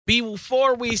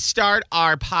Before we start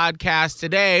our podcast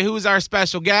today, who's our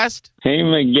special guest? Hey,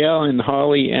 Miguel and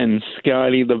Holly and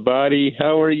Scotty the Body.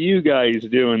 How are you guys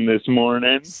doing this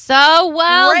morning? So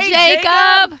well, Great,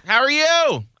 Jacob. How are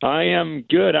you? I am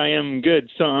good.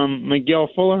 So, Miguel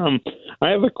Fuller, I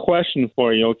have a question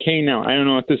for you. Okay, now, I don't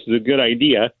know if this is a good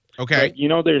idea. Okay.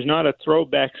 But, there's not a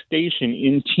throwback station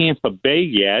in Tampa Bay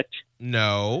yet.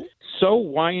 No. So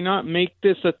why not make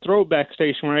this a throwback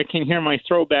station where I can hear my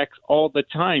throwbacks all the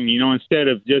time, instead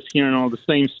of just hearing all the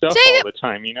same stuff all the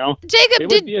time, Jacob, It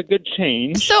would be a good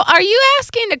change. So are you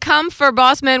asking to come for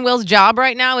Boss Man Will's job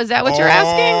right now? Is that what you're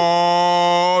asking?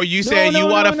 Oh, you said you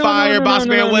want to fire Boss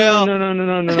Man Will?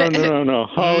 No.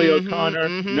 Holly O'Connor,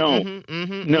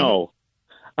 no.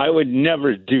 I would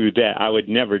never do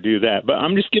that. But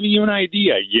I'm just giving you an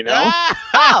idea,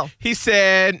 Oh. He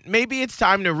said maybe it's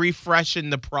time to refreshen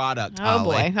the product. Oh,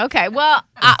 Holly. boy. Okay. Well,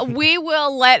 we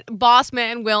will let Boss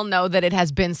Man Will know that it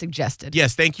has been suggested.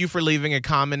 Yes, thank you for leaving a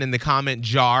comment in the comment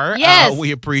jar. Yes.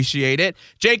 We appreciate it.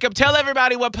 Jacob, tell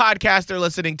everybody what podcast they're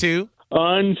listening to.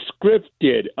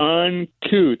 Unscripted,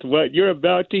 uncouth. What you're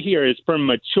about to hear is from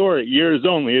mature ears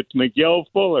only. It's Miguel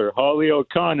Fuller, Holly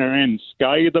O'Connor, and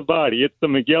Sky the Body. It's the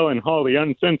Miguel and Holly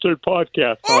Uncensored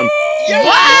podcast on.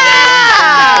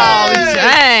 Wow!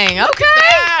 Dang. Okay.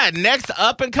 Yeah, next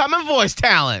up and coming voice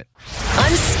talent.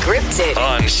 Unscripted,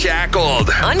 Unshackled.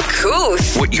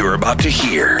 uncouth. What you're about to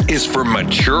hear is for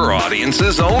mature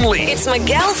audiences only. It's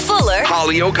Miguel Fuller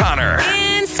Holly O'Connor.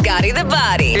 and Scotty the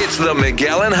Body. It's the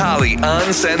Miguel and Holly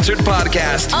Uncensored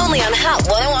Podcast. Only on Hot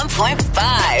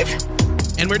 101.5.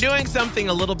 And we're doing something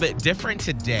a little bit different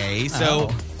today. So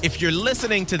if you're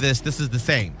listening to this is the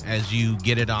same as you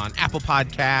get it on Apple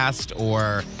Podcast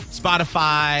or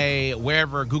Spotify,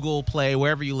 wherever, Google Play,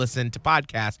 wherever you listen to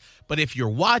podcasts. But if you're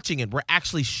watching it, we're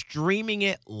actually streaming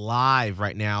it live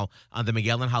right now on the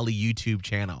Miguel and Holly YouTube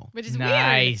channel. Which is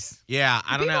Nice. Yeah,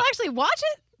 I don't weird. People know. actually watch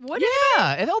it? What?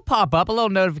 Yeah, it'll pop up a little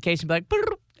notification, be like, "Brrr,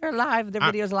 they're live. Their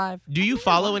video's live. Do you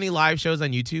follow any live shows on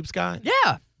YouTube, Scott?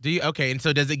 Yeah. Do you? Okay, and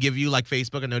so does it give you like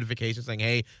Facebook a notification saying,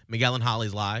 "Hey, Miguel and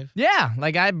Holly's live"? Yeah,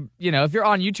 like if you're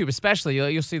on YouTube especially,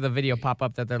 you'll see the video pop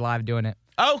up that they're live doing it.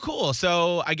 Oh, cool.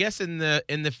 So I guess in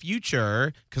the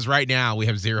future, because right now we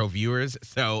have 0 viewers.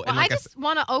 So Well, and I like just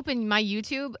want to open my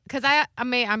YouTube because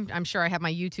I'm sure I have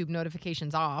my YouTube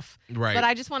notifications off. Right. But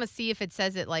I just want to see if it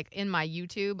says it like in my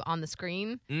YouTube on the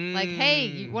screen. Like,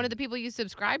 hey, one of the people you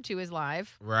subscribe to is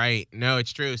live. Right. No,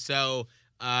 it's true. So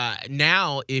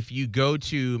now if you go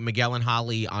to Miguel and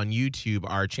Holly on YouTube,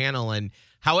 our channel, and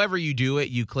however you do it,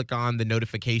 you click on the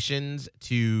notifications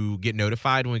to get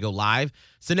notified when we go live.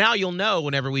 So now you'll know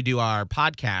whenever we do our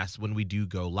podcast when we do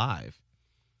go live.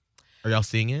 Are y'all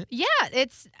seeing it? Yeah,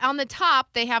 it's on the top.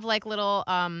 They have like little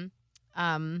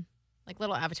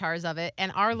little avatars of it,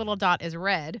 and our little dot is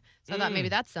red. So I thought maybe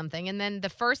that's something. And then the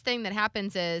first thing that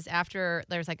happens is after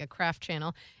there's like a craft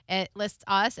channel, it lists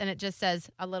us, and it just says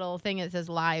a little thing that says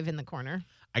live in the corner.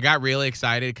 I got really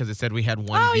excited because it said we had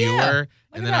one Oh, viewer, yeah.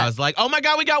 and then I was like, "Oh my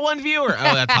God, we got one viewer!"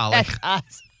 Oh, that's Holly. That's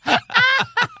us.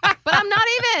 But I'm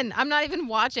not even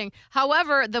watching.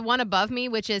 However, the one above me,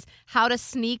 which is how to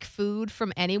sneak food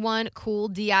from anyone, cool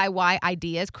DIY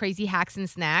ideas, crazy hacks and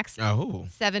snacks. Oh,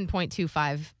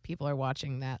 7.25 people are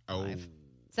watching that oh, live.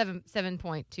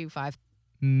 7.25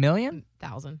 Million?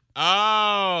 thousand.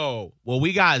 oh. Well,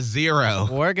 we got 0.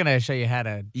 We're going to show you how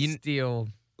to You- steal.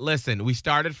 Listen, we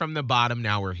started from the bottom.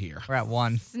 Now we're here. We're at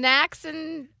 1. Snacks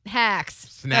and hacks.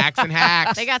 Snacks and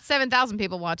hacks. They got 7,000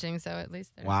 people watching, so at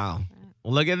least they're... Wow.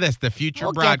 Well, look at this. The future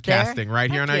We'll get there. broadcasting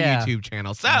right here on Heck our yeah. YouTube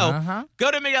channel. So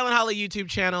go to Miguel and Holly YouTube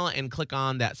channel and click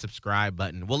on that subscribe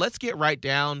button. Well, let's get right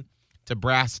down to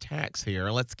brass tacks here.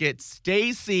 Let's get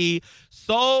Stacy,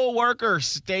 Soul Worker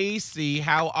Stacy.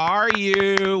 How are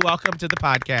you? Welcome to the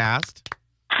podcast.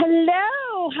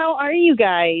 Hello, how are you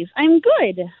guys? I'm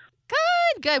good.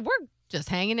 Good. We're just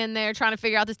hanging in there trying to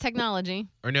figure out this technology.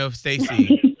 Or no,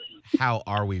 Stacy, how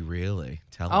are we really?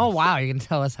 Tell us. Oh, wow. You can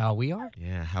tell us how we are?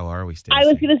 Yeah, how are we, Stacy? I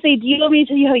was going to say, do you want me to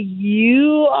tell you how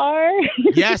you are?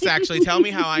 Yes, actually. Tell me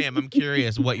how I am. I'm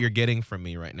curious what you're getting from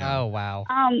me right now. Oh, wow.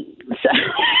 So,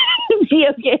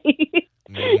 okay.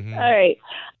 Mhm. All right.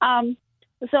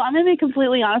 So I'm going to be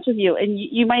completely honest with you, and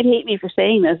you might hate me for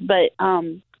saying this, but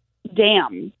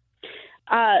damn.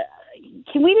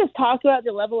 Can we just talk about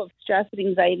the level of stress and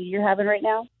anxiety you're having right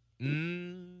now?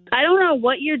 I don't know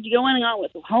what you're going on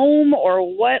with home or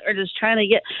what, or just trying to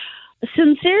get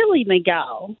sincerely,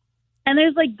 Miguel. And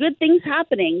there's like good things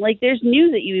happening. Like there's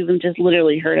news that you even just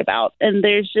literally heard about. And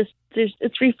there's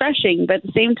it's refreshing, but at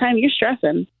the same time, you're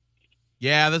stressing.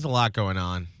 Yeah, there's a lot going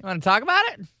on. You want to talk about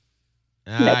it?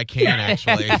 I can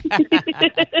actually.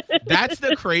 That's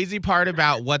the crazy part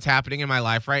about what's happening in my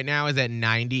life right now is that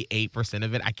 98%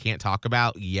 of it I can't talk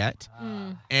about yet.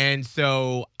 And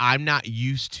so I'm not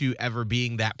used to ever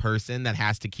being that person that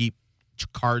has to keep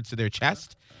cards to their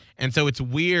chest. And so it's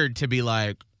weird to be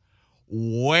like,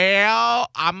 well,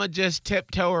 I'm going to just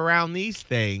tiptoe around these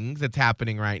things that's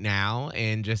happening right now.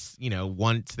 And just,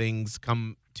 once things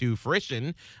come to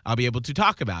fruition, I'll be able to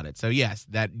talk about it. So, yes,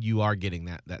 that you are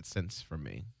getting that sense from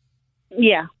me.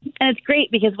 Yeah. And it's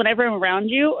great because whenever I'm around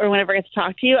you or whenever I get to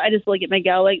talk to you, I just look at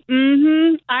Miguel like,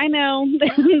 I know.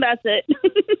 That's it.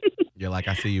 You're like,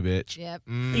 I see you, bitch. Yep.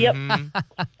 Yep.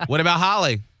 What about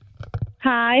Holly?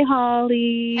 Hi,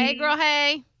 Holly. Hey, girl,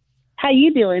 hey. How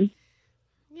you doing?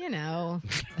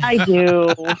 I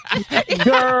do.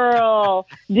 Girl,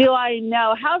 do I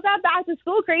know. How's that back to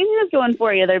school craziness going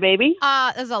for you there, baby?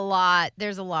 There's a lot.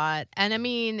 And I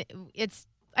mean,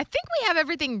 I think we have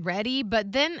everything ready,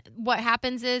 but then what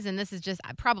happens is, and this is just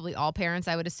probably all parents,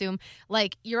 I would assume,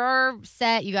 like you're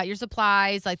set, you got your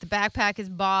supplies, like the backpack is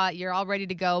bought, you're all ready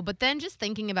to go. But then just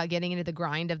thinking about getting into the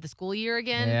grind of the school year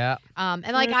again. Yeah.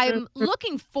 And like I'm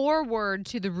looking forward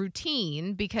to the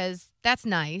routine because that's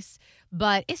nice,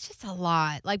 but it's just a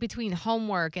lot, like between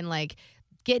homework and like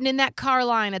getting in that car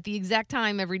line at the exact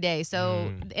time every day.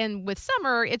 So, and with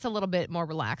summer, it's a little bit more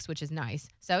relaxed, which is nice.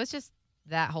 So it's just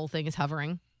that whole thing is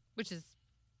hovering, which is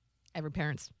every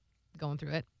parent's going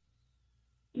through it.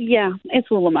 Yeah, it's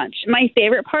a little much. My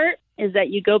favorite part is that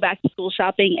you go back to school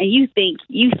shopping and you think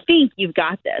you've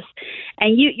got this,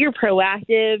 and you're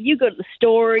proactive. You go to the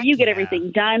store, you get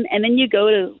everything done, and then you go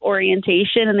to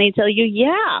orientation and they tell you,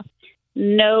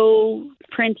 no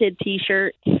printed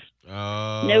T-shirts.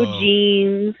 No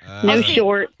jeans, no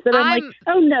shorts. And I'm like,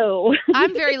 oh no.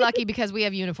 I'm very lucky because we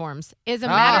have uniforms. As a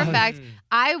matter of fact,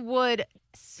 I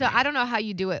don't know how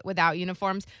you do it without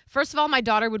uniforms. First of all, my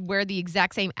daughter would wear the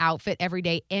exact same outfit every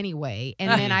day anyway.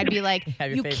 And then I'd be like,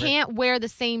 you can't wear the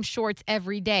same shorts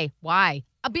every day. Why?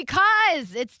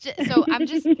 Because it's just, so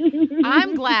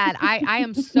I'm glad.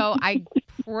 I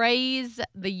praise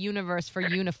the universe for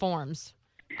uniforms.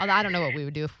 Although I don't know what we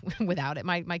would do without it.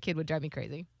 My kid would drive me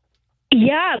crazy.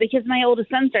 Yeah, because my oldest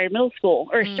son started middle school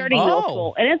middle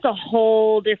school, and it's a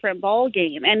whole different ball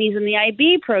game. And he's in the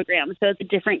IB program, so it's a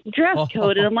different dress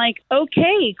code. And I'm like,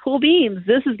 okay, cool beans.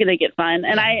 This is going to get fun.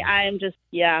 And I'm just,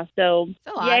 so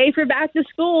yay for back to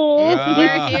school.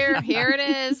 Here it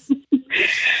is.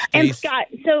 And Scott,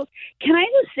 so can I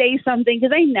just say something?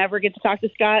 Because I never get to talk to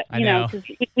Scott, because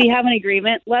we have an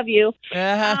agreement. Love you.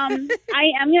 I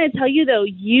am going to tell you, though,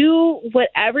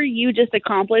 whatever you just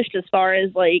accomplished as far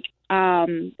as like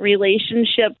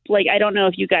relationship, like I don't know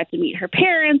if you got to meet her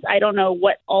parents. I don't know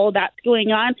what all that's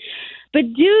going on.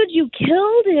 But, dude, you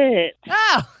killed it.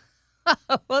 Oh.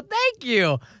 Well, thank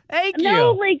you.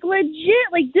 No, like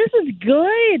legit, like this is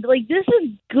good. Like this is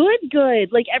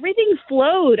good. Like everything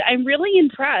flowed. I'm really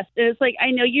impressed. And it's like,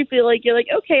 I know you feel like you're like,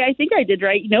 okay, I think I did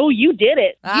right. No, you did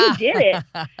it. You did it.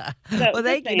 So, well,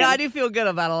 thank you. No, I do feel good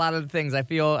about a lot of the things. I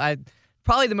feel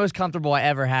probably the most comfortable I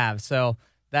ever have. So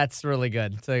that's really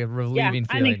good. It's a relieving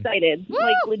feeling. I'm excited. Woo!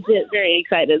 Like legit very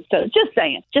excited. So just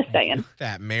saying.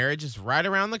 That marriage is right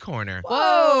around the corner.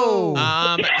 Whoa.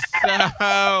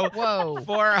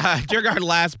 During our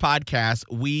last podcast,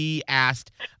 we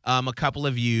asked a couple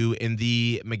of you in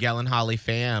the Miguel and Holly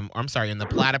in the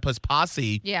Platypus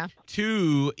Posse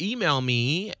to email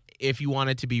me if you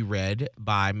wanted to be read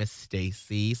by Miss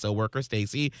Stacy, so worker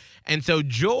Stacy. And so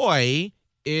Joy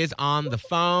is on the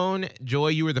phone. Joy,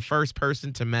 you were the first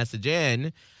person to message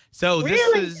in. So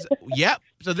this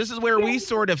is where we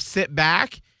sort of sit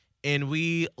back and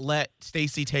we let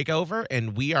Stacy take over,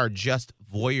 and we are just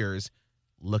voyeurs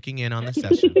looking in on the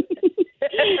session.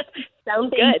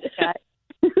 Sounds good.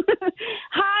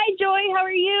 Hi, Joy. How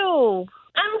are you?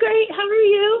 I'm great. How are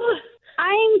you?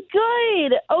 I'm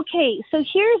good. Okay, so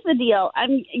here's the deal. I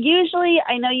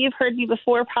know you've heard me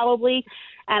before probably,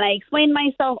 and I explained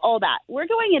myself, all that. We're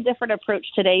going a different approach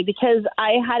today because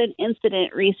I had an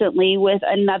incident recently with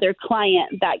another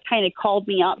client that kind of called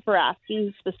me out for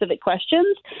asking specific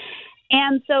questions.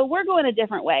 And so we're going a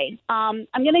different way. I'm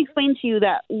going to explain to you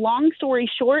that, long story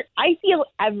short, I feel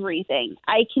everything.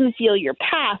 I can feel your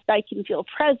past. I can feel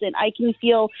present. I can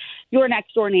feel your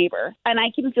next door neighbor. And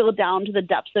I can feel down to the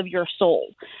depths of your soul.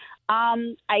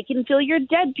 I can feel your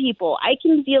dead people. I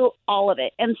can feel all of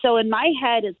it. And so in my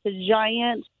head, it's a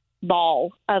giant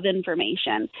ball of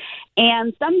information.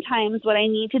 And sometimes what I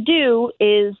need to do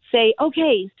is say,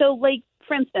 okay, so like,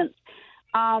 for instance,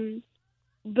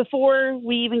 before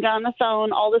we even got on the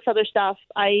phone, all this other stuff,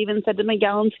 I even said to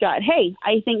Miguel and Scott, hey,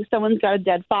 I think someone's got a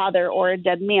dead father or a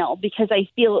dead male because I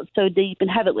feel it so deep and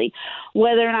heavily.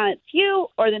 Whether or not it's you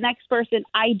or the next person,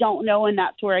 I don't know, and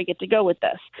that's where I get to go with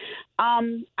this.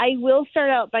 I will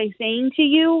start out by saying to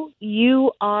you,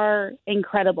 you are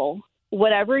incredible.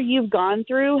 Whatever you've gone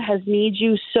through has made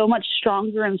you so much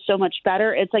stronger and so much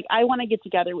better. It's like I want to get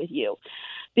together with you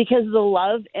because of the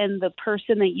love and the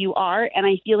person that you are. And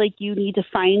I feel like you need to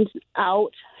find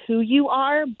out who you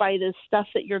are by the stuff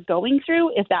that you're going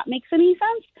through, if that makes any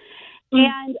sense.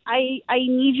 And I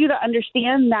need you to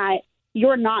understand that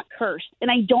you're not cursed. And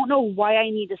I don't know why I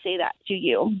need to say that to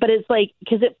you, but it's like,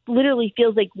 because it literally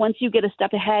feels like once you get a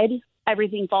step ahead,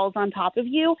 everything falls on top of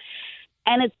you.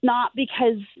 And it's not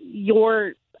because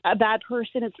you're a bad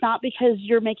person. It's not because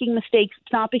you're making mistakes.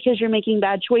 It's not because you're making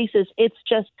bad choices. It's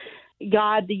just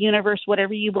God, the universe,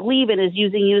 whatever you believe in, is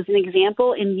using you as an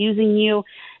example and using you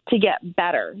to get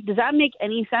better. Does that make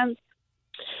any sense?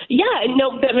 Yeah,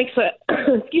 no, that makes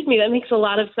that makes a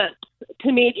lot of sense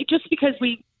to me. Just because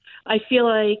I feel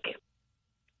like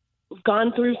we've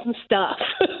gone through some stuff.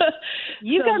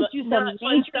 You've gone through some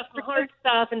fun stuff, some hard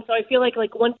stuff, and so I feel like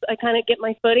once I kind of get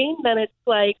my footing, then it's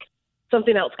like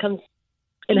something else comes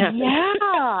and happens.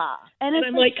 Yeah, and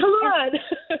I'm like, come on.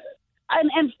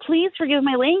 And please forgive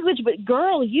my language, but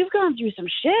girl, you've gone through some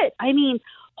shit. I mean,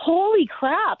 holy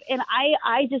crap. And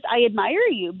I admire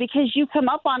you because you come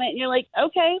up on it and you're like,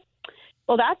 okay,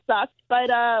 well, that sucks, but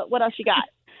what else you got?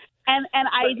 And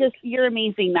you're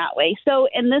amazing that way. So,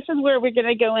 and this is where we're going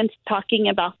to go into talking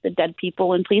about the dead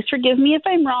people. And please forgive me if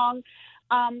I'm wrong.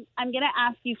 I'm going to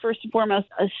ask you first and foremost,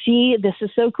 see, this is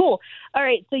so cool. All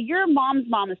right. So your mom's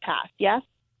mom has passed. Yes?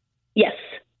 Yes.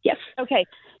 Yes. Okay.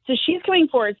 So she's coming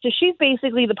forward. So she's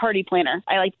basically the party planner,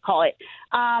 I like to call it.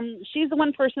 She's the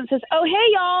one person that says, oh,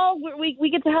 hey, y'all, we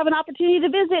get to have an opportunity to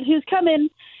visit. Who's coming?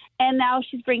 And now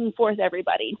she's bringing forth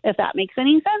everybody, if that makes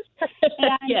any sense.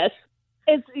 And yes.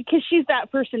 It's because she's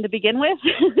that person to begin with.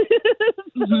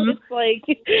 So it's like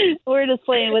we're just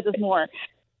playing with this more.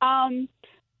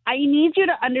 I need you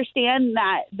to understand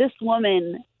that this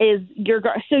woman is your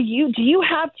 – so do you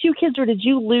have 2 kids or did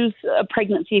you lose a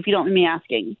pregnancy, if you don't mind me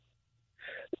asking?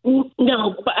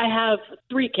 No, but I have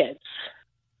 3 kids.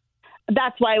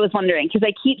 That's why I was wondering, because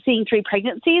I keep seeing 3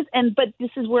 pregnancies. But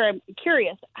this is where I'm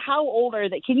curious. How old are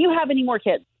they? Can you have any more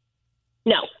kids?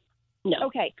 No.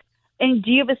 Okay. And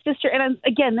do you have a sister? And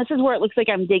again, this is where it looks like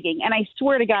I'm digging. And I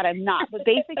swear to God, I'm not. But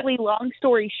basically, long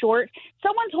story short,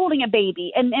 someone's holding a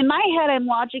baby. And in my head, I'm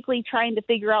logically trying to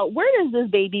figure out, where does this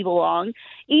baby belong?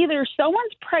 Either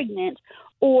someone's pregnant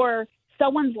or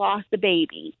someone's lost a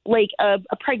baby, like a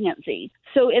pregnancy.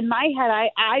 So in my head,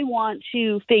 I want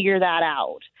to figure that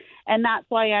out. And that's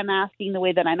why I'm asking the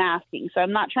way that I'm asking. So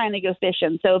I'm not trying to go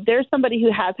fishing. So if there's somebody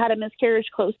who has had a miscarriage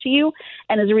close to you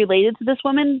and is related to this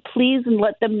woman, please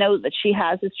let them know that she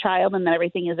has this child and that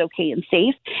everything is okay and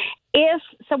safe. If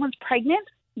someone's pregnant,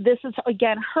 this is,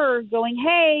 again, her going,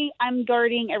 hey, I'm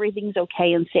guarding, everything's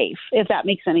okay and safe, if that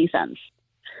makes any sense.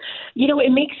 You know, it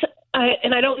makes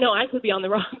and I don't know, I could be on the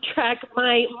wrong track.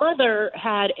 My mother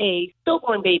had a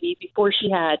stillborn baby before she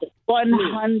had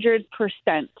 100%.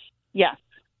 Yes.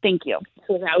 Thank you.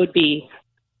 So that would be,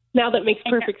 now that makes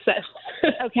perfect sense.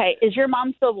 Okay. Is your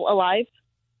mom still alive?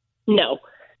 No.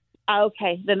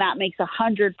 Okay. Then that makes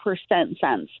 100%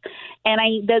 sense.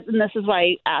 And this is why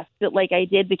I asked it like I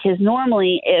did, because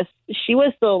normally if she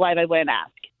was still alive, I wouldn't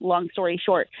ask. Long story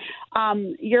short,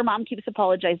 your mom keeps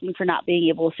apologizing for not being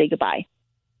able to say goodbye.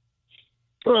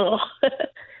 Oh,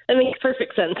 that makes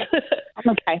perfect sense.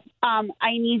 Okay.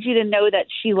 I need you to know that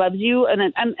she loves you.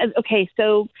 And okay,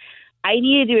 so I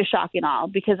need to do a shock and awe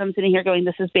because I'm sitting here going,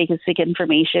 this is basic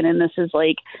information. And this is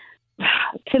like,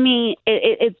 to me,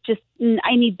 it's just,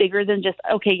 I need bigger than just,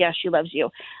 okay, yes, she loves you.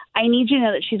 I need you to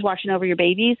know that she's watching over your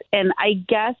babies. And I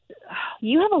guess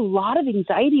you have a lot of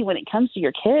anxiety when it comes to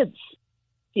your kids.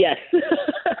 Yes.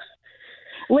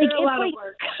 Like, they're a lot of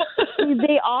work.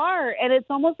 They are. And it's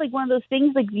almost like one of those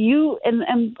things like you, and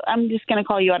I'm just going to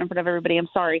call you out in front of everybody. I'm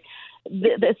sorry.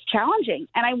 It's challenging.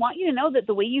 And I want you to know that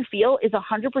the way you feel is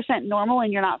 100% normal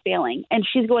and you're not failing. And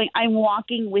she's going, I'm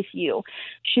walking with you.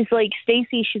 She's like,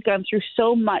 Stacy, she's gone through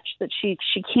so much that she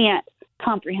can't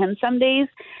comprehend some days.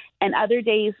 And other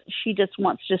days she just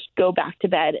wants to just go back to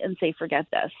bed and say, forget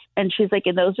this. And she's like,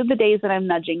 and those are the days that I'm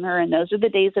nudging her. And those are the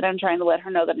days that I'm trying to let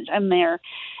her know that I'm there.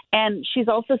 And she's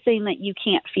also saying that you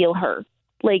can't feel her.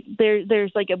 Like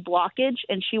there's like a blockage,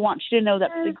 and she wants you to know that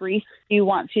the grief, she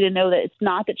wants you to know that it's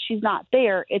not that she's not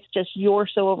there. It's just you're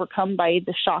so overcome by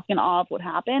the shock and awe of what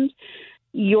happened.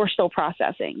 You're still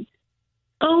processing.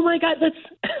 Oh my God,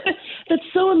 That's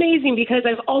so amazing because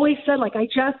I've always said, like, I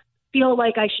just feel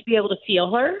like I should be able to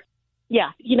feel her. Yeah.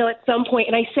 You know, at some point,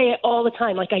 and I say it all the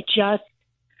time, like, I just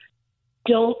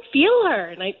don't feel her.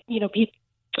 And I, you know,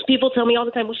 people tell me all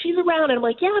the time, well, she's around. And I'm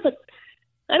like, yeah, but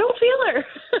I don't feel her.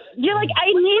 You're like, I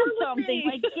need something.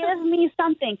 Like, give me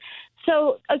something.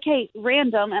 So, okay,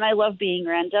 random, and I love being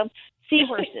random.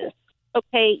 Seahorses.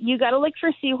 Okay, you got to look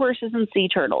for seahorses and sea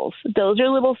turtles. Those are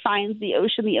little signs, the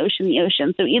ocean, the ocean, the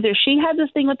ocean. So either she had this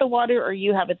thing with the water or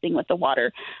you have a thing with the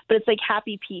water. But it's like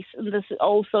happy peace. And this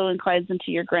also inclines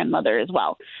into your grandmother as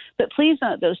well. But please know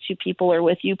that those two people are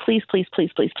with you. Please, please, please,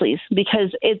 please, please,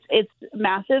 because it's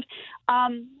massive.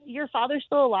 Your father's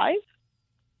still alive?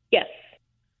 Yes.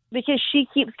 Because she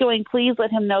keeps going, please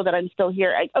let him know that I'm still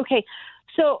here. Okay,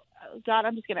 so... God,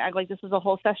 I'm just going to act like this is a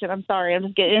whole session. I'm sorry. I'm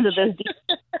just getting into this.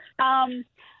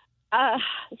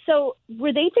 So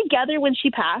were they together when she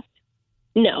passed?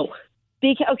 No.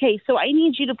 Okay, so I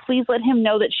need you to please let him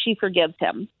know that she forgives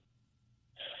him.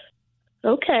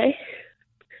 Okay.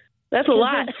 That's a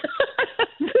lot.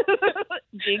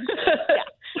 Jinx. Yeah.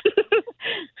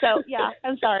 So, yeah,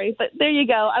 I'm sorry. But there you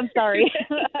go. I'm sorry.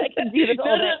 I can do this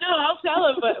all day. No, I'll tell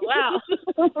him, but wow.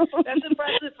 That's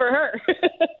impressive for her.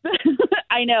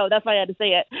 I know. That's why I had to say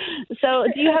it. So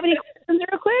do you have any questions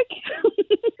real quick?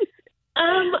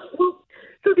 Well,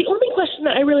 so the only question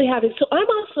that I really have is, so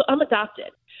I'm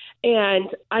adopted. And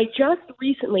I just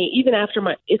recently, even after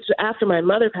my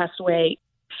mother passed away,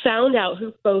 found out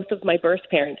who both of my birth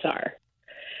parents are.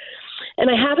 And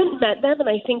I haven't met them, and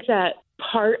I think that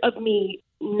part of me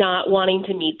not wanting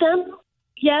to meet them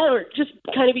yet, or just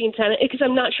kind of being tentative, because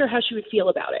I'm not sure how she would feel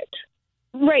about it.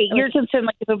 Right. You're concerned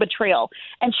like it's a betrayal.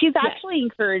 And she's actually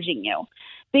encouraging you,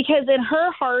 because in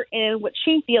her heart and what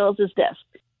she feels is this: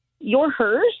 you're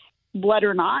hers, blood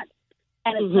or not,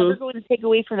 and it's never going to take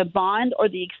away from the bond or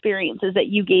the experiences that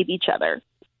you gave each other.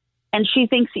 And she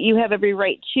thinks that you have every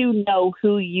right to know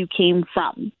who you came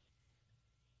from.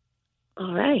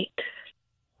 All right.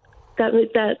 That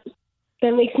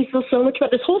makes me feel so much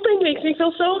better. This whole thing makes me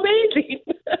feel so amazing.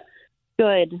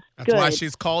 Good. That's why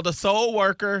she's called a soul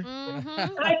worker. Mm-hmm.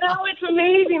 I know, it's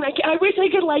amazing. I wish I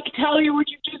could tell you what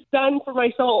you've just done for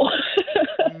my soul.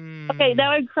 Okay,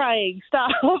 now I'm crying. Stop.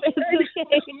 It's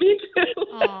okay. Me too.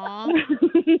 Aw. I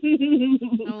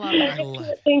love it. I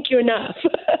can't thank you enough.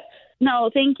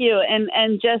 No, thank you.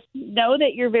 And just know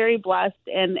that you're very blessed.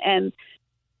 And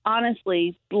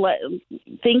honestly,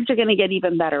 things are going to get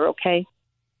even better, okay?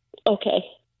 Okay.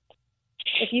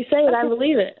 If you say it, I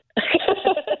believe it.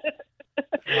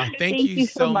 Well, thank you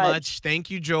so much. Thank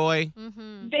you, Joy.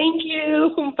 Mm-hmm. Thank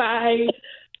you. Bye.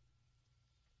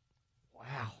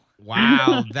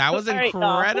 Wow. That was All right,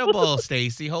 incredible,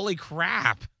 Stacy. Holy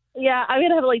crap. Yeah, I'm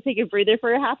going to have to take a breather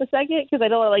for half a second because I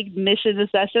don't want to miss the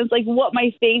sessions.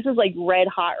 My face is red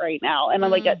hot right now, and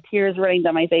I'm got tears running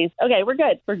down my face. Okay, we're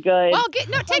good. We're good. Well,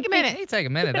 take a minute. Hey, take a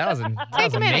minute. That was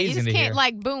Take a minute. You amazing just to can't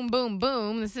hear. boom, boom,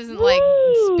 boom. This isn't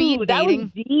Woo, speed that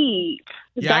dating. was deep.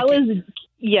 Yeah,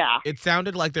 Yeah. It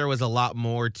sounded like there was a lot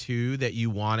more, too, that you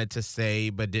wanted to say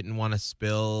but didn't want to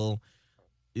spill,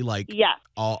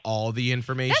 all the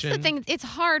information. That's the thing. It's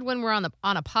hard when we're on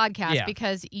a podcast Yeah.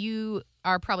 because you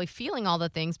are probably feeling all the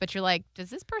things, but you're like, does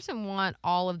this person want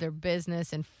all of their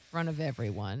business in front of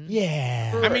everyone?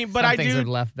 Yeah. I mean, but Some I things do. are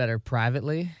left better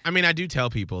privately. I mean, I do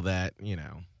tell people that,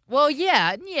 Well,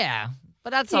 yeah. But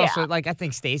that's also, I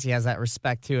think Stacy has that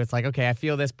respect, too. It's like, okay, I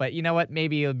feel this, but you know what?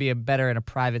 Maybe it would be better in a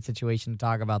private situation to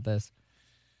talk about this.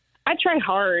 I try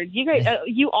hard. You guys,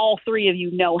 all three of you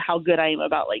know how good I am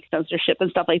about censorship and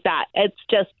stuff like that. It's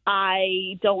just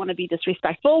I don't want to be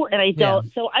disrespectful, and I don't.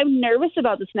 Yeah. So I'm nervous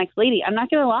about this next lady. I'm not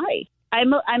going to lie.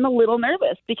 I'm a little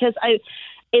nervous because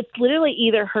it's literally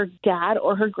either her dad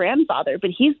or her grandfather, but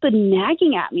he's been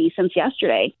nagging at me since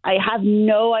yesterday. I have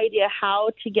no idea how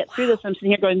to get through this. I'm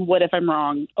sitting here going, what if I'm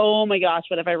wrong? Oh my gosh,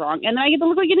 what if I'm wrong? And then I get to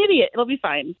look like an idiot. It'll be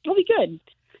fine. It'll be good.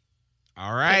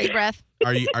 All right. Take a breath.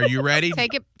 Are you ready?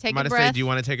 Take a breath. Say, do you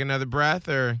want to take another breath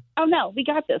or? Oh no, we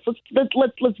got this. Let's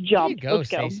jump. There you go, let's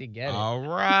go. Stacey, get it. All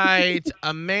right,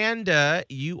 Amanda,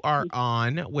 you are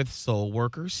on with Soul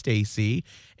Worker Stacy,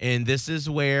 and this is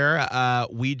where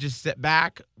we just sit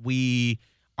back. We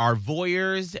are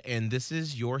voyeurs, and this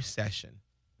is your session.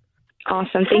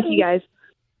 Awesome. Thank you, guys.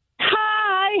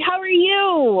 Hi. How are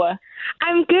you?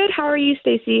 I'm good. How are you,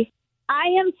 Stacy? I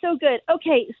am so good.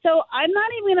 Okay, so I'm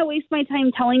not even going to waste my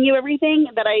time telling you everything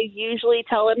that I usually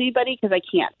tell anybody because I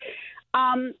can't.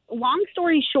 Long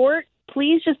story short,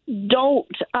 please just don't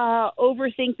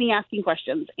overthink me asking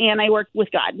questions. And I work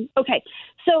with God. Okay,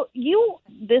 so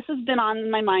this has been on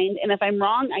my mind, and if I'm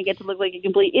wrong, I get to look like a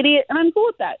complete idiot, and I'm cool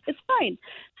with that. It's fine.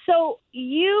 So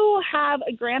you have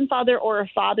a grandfather or a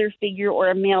father figure or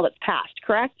a male that's passed,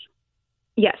 correct?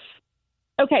 Yes.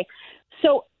 Okay.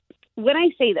 So when I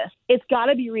say this, it's got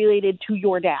to be related to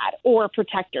your dad or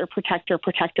protector.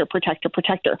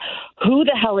 Who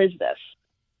the hell is this?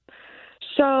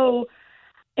 So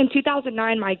in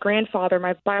 2009, my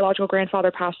biological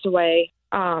grandfather passed away.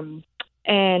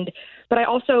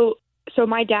 So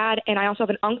my dad and I also have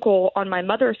an uncle on my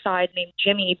mother's side named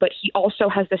Jimmy, but he also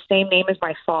has the same name as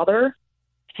my father.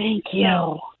 Thank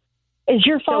you. Is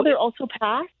your father also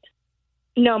passed?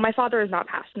 No, my father is not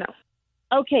passed, no.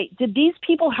 Okay, did these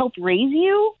people help raise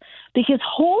you? Because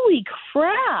holy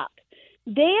crap,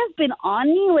 they have been on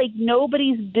me like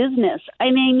nobody's business.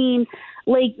 And I mean,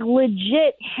 like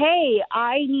legit, hey,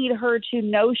 I need her to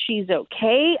know she's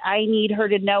okay. I need her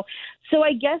to know. So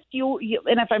I guess you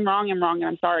and if I'm wrong, I'm wrong, and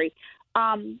I'm sorry.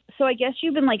 So I guess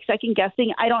you've been like second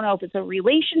guessing. I don't know if it's a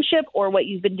relationship or what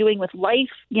you've been doing with life.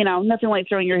 You know, nothing like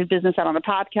throwing your business out on a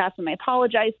podcast, and I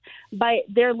apologize. But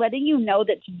they're letting you know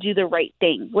that to do the right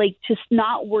thing, like to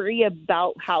not worry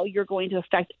about how you're going to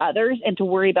affect others and to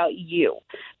worry about you.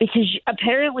 Because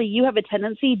apparently you have a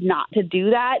tendency not to do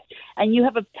that, and you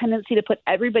have a tendency to put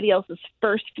everybody else's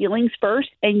feelings first,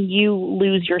 and you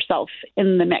lose yourself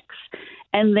in the mix.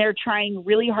 And they're trying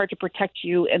really hard to protect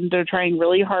you, and they're trying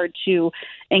really hard to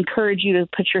encourage you to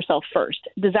put yourself first.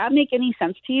 Does that make any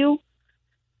sense to you?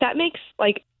 That makes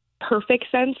like perfect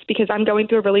sense, because I'm going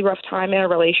through a really rough time in a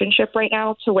relationship right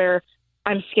now to where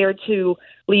I'm scared to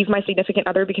leave my significant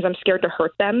other because I'm scared to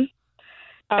hurt them.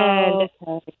 Okay.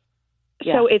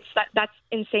 So that's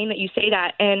insane that you say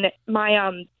that. And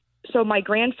so my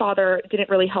grandfather didn't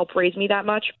really help raise me that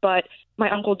much, but my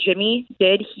uncle Jimmy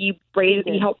did. He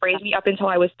helped raise me up until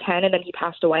I was 10, and then he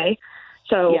passed away.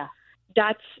 So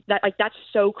that's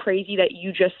so crazy that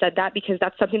you just said that, because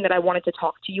that's something that I wanted to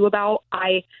talk to you about.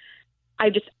 I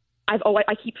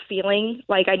keep feeling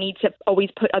like I need to always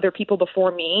put other people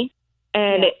before me,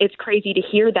 and it's crazy to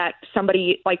hear that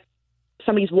somebody's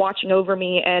watching over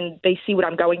me and they see what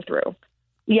I'm going through.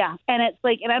 Yeah, and it's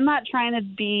like, and I'm not trying to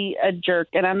be a jerk,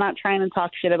 and I'm not trying to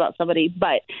talk shit about somebody,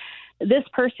 but this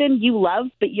person you love,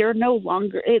 but you're no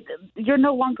longer in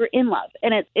love,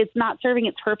 and it's not serving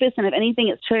its purpose, and if anything,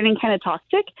 it's turning kind of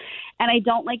toxic. And I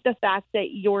don't like the fact that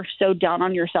you're so down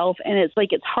on yourself, and it's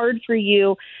like it's hard for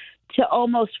you to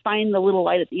almost find the little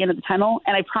light at the end of the tunnel.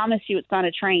 And I promise you, it's not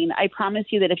a train. I promise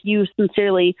you that if you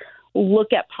sincerely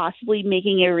look at possibly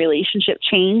making a relationship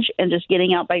change and just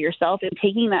getting out by yourself and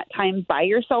taking that time by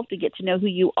yourself to get to know who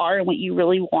you are and what you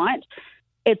really want,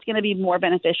 it's going to be more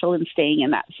beneficial than staying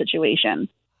in that situation.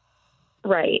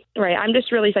 Right. I'm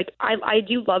just really like, I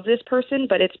do love this person,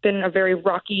 but it's been a very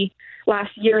rocky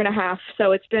last year and a half.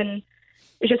 So it's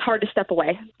just hard to step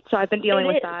away. So I've been dealing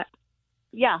with that.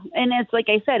 Yeah. And it's like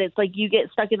I said, it's like you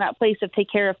get stuck in that place of take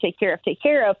care of.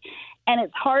 And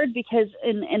it's hard because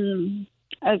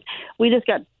we just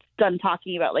got done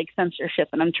talking about like censorship,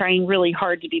 and I'm trying really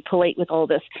hard to be polite with all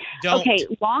this. Don't. Okay,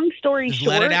 long story Just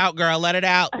short. let it out, girl. Let it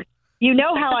out. You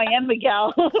know how I am,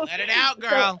 Miguel. Let it out,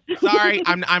 girl. Sorry,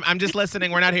 I'm just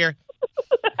listening. We're not here.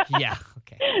 Yeah.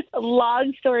 Okay.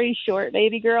 Long story short,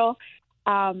 baby girl,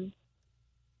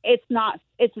 it's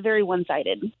very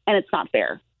one-sided, and it's not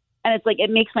fair. And it's like, it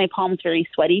makes my palms very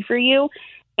sweaty for you.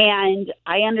 And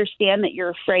I understand that you're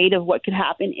afraid of what could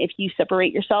happen if you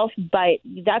separate yourself, but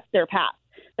that's their path.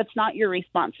 That's not your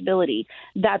responsibility.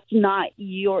 That's not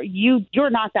you're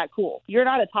not that cool. You're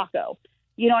not a taco.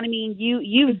 You know what I mean?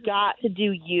 You've got to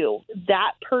do you.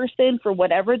 That person, for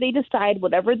whatever they decide,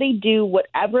 whatever they do,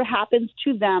 whatever happens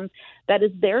to them, that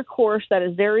is their course, that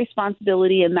is their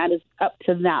responsibility, and that is up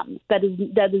to them. That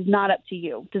is not up to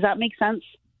you. Does that make sense?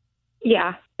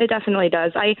 Yeah, it definitely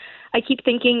does. I keep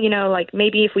thinking, like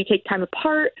maybe if we take time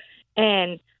apart,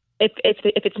 and if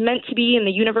it's meant to be in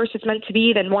the universe, it's meant to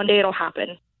be, then one day it'll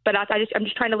happen. But I'm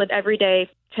just trying to live every day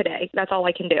today. That's all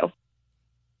I can do.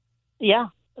 Yeah,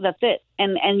 that's it.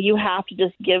 And you have to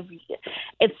just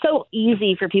it's so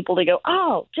easy for people to go,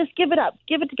 oh, just give it up,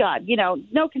 give it to God.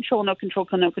 No control.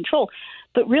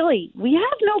 But really, we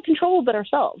have no control but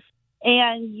ourselves.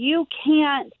 And you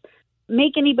can't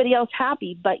make anybody else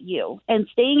happy but you. And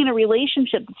staying in a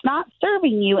relationship that's not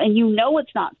serving you, and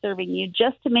it's not serving you,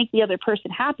 just to make the other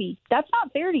person happy, that's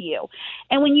not fair to you.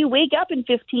 And when you wake up in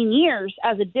 15 years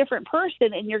as a different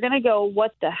person and you're going to go,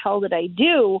 what the hell did I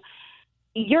do?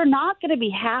 You're not going to be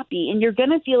happy, and you're going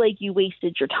to feel like you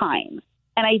wasted your time.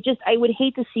 And I would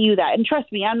hate to see you that. And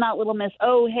trust me, I'm not little miss,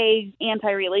 oh, hey,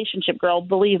 anti-relationship girl.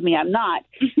 Believe me, I'm not.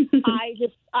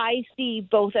 I see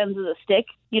both ends of the stick.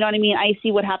 You know what I mean? I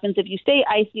see what happens if you stay.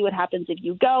 I see what happens if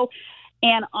you go.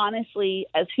 And honestly,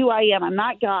 as who I am, I'm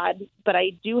not God, but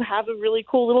I do have a really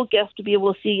cool little gift to be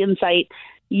able to see insight.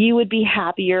 You would be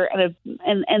happier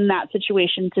in that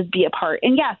situation to be a part.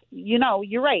 And yes,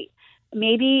 you're right.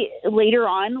 Maybe later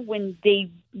on when they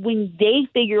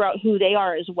figure out who they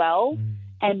are as well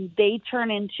and they turn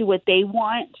into what they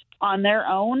want on their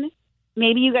own,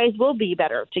 maybe you guys will be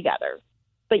better together.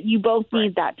 But you both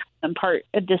need that time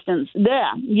and distance.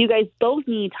 Yeah, you guys both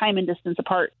need time and distance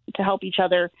apart to help each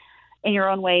other in your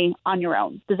own way on your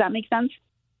own. Does that make sense?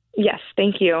 Yes,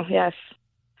 thank you. Yes.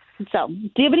 So,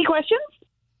 do you have any questions?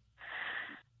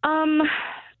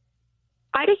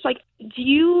 I just do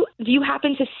you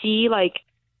happen to see like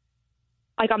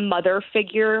a mother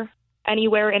figure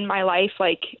anywhere in my life,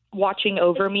 like watching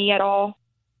over me at all?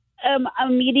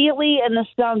 Immediately, and this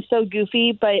sounds so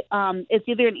goofy, but it's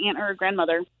either an aunt or a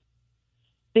grandmother,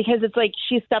 because it's like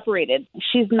she's separated.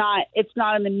 It's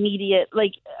not an immediate,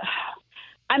 like,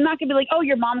 I'm not going to be like, oh,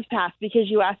 your mom's passed because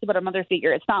you asked about a mother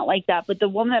figure. It's not like that. But the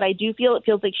woman that I do feel, it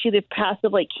feels like she either passed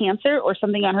of like cancer or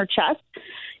something on her chest,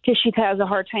 because she has a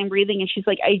hard time breathing. And she's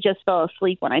like, I just fell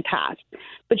asleep when I passed.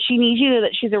 But she needs you to know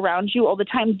that she's around you all the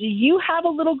time. Do you have a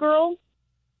little girl?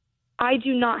 I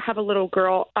do not have a little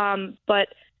girl. But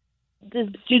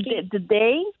did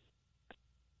they?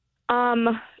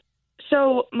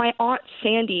 So my Aunt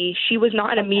Sandy, she was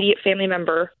not an immediate family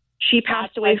member. She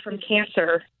passed away from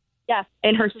cancer. Yes.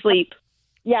 In her sleep.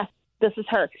 Yes, this is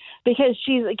her. Because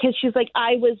she's like,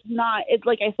 I was not, it's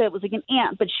like I said, it was like an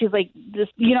aunt, but she's like this,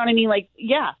 you know what I mean? Like,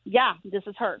 yeah, this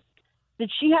is her.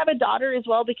 Did she have a daughter as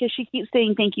well? Because she keeps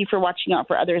saying thank you for watching out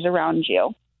for others around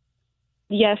you.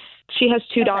 Yes, she has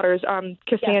two daughters,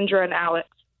 Cassandra and Alex.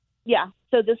 Yeah,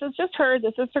 so this is just her.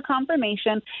 This is her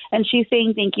confirmation, and she's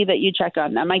saying thank you that you check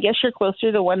on them. I guess you're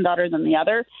closer to one daughter than the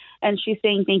other, and she's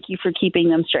saying thank you for keeping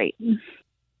them straight.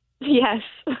 Yes.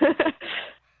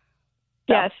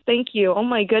 Yes, thank you. Oh,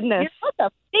 my goodness. You're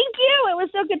welcome. Thank you. It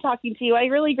was so good talking to you. I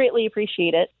really greatly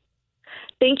appreciate it.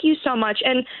 Thank you so much.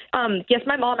 And yes,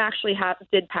 my mom actually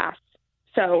did pass.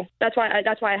 So that's why I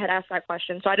had asked that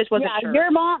question. So I just wasn't sure.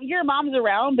 Your mom's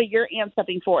around, but your aunt's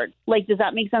stepping forward. Like, does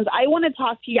that make sense? I want to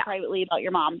talk to you privately about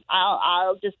your mom.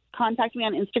 I'll just contact me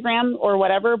on Instagram or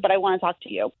whatever, but I want to talk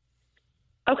to you.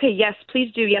 Okay, yes,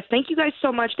 please do. Yes, thank you guys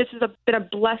so much. This has been a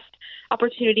blessed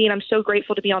opportunity, and I'm so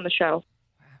grateful to be on the show.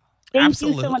 Thank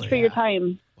you so much for your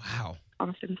time. Wow.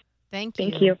 Awesome. Thank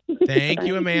you. Thank you. Thank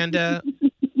you, Amanda.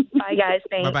 Bye, guys.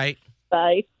 Thanks. Bye-bye.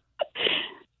 Bye.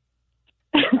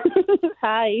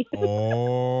 Hi.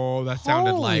 Oh, that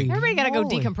sounded like... Everybody got to go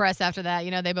decompress after that.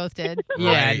 They both did.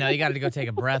 Yeah, Right. no, you got to go take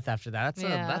a breath after that.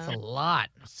 That's a lot.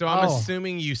 So I'm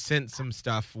assuming you sent some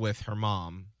stuff with her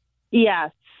mom. Yes.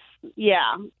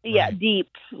 Yeah. Yeah, Right. deep.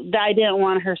 I didn't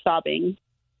want her sobbing.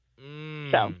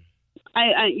 So,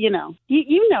 I you know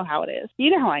how it is.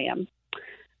 You know how I am.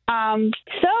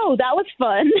 So that was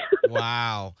fun.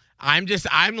 Wow. I'm just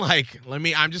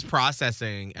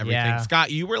processing everything. Yeah.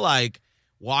 Scott, you were like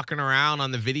walking around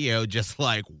on the video just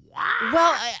like, wow.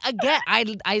 Well, I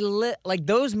like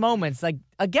those moments, like,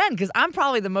 again, because I'm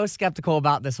probably the most skeptical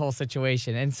about this whole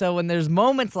situation. And so when there's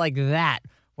moments like that,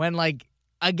 when like,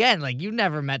 again, like you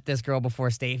never met this girl before,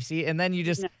 Stacey, and then you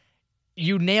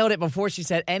nailed it before she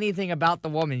said anything about the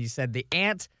woman. You said the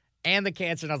aunt and the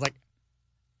cancer, and I was like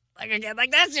again,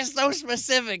 like that's just so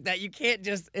specific that you can't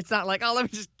just, it's not like, oh, let me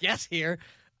just guess here.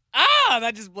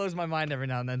 That just blows my mind every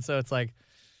now and then. So it's like,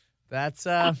 that's,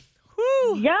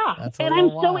 whew. Yeah. That's And I'm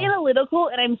so analytical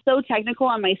and I'm so technical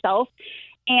on myself.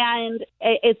 And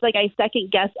it's like I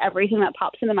second guess everything that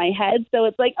pops into my head. So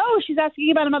it's like, oh, she's asking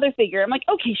about a mother figure. I'm like,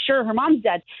 okay, sure, her mom's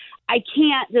dead. I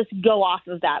can't just go off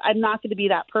of that. I'm not going to be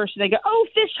that person. I go, oh,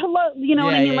 fish, hello. You know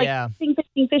what I mean?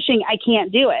 Fishing. I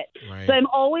can't do it. Right. So I'm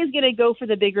always going to go for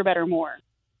the bigger, better, more.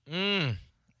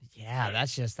 Yeah,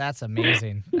 that's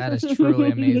amazing. That is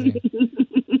truly amazing.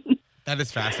 That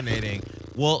is fascinating.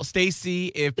 Well, Stacey,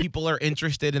 if people are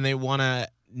interested and they want to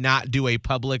not do a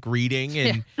public reading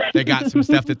and they got some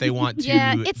stuff that they want to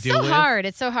it's deal so with. hard.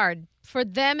 It's so hard for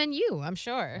them and you, I'm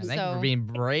sure. Thank you for being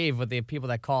brave with the people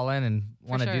that call in and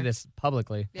want to do this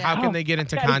publicly. Yeah. How can they get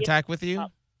into contact with you?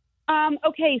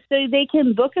 Okay, so they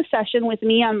can book a session with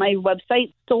me on my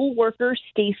website,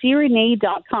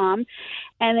 soulworkerstaceyrenee.com,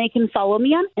 and they can follow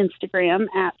me on Instagram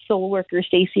at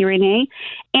soulworkerstaceyrenee,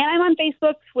 and I'm on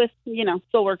Facebook with,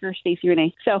 Soulworker Stacey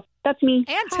Renee. So that's me.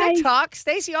 And TikTok.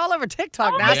 Stacey all over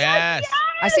TikTok now. Yes.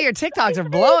 I see your TikToks are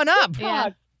blowing up.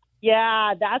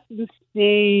 Yeah, that's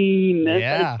insane.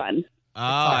 Yeah. That's fun. Oh,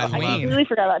 I I love completely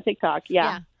forgot about TikTok.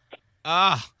 Yeah.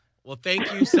 Well,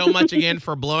 thank you so much again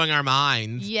for blowing our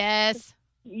minds. Yes.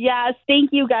 Yes, thank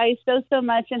you guys so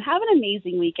much, and have an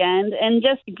amazing weekend. And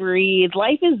just breathe.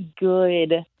 Life is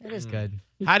good. It is good.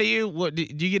 How do you do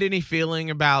you get any feeling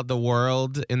about the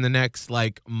world in the next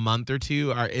like month or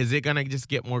two? Or is it gonna just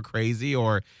get more crazy,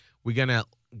 or we gonna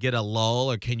get a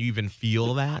lull, or can you even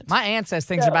feel that? My aunt says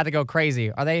things are about to go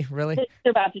crazy. Are they really?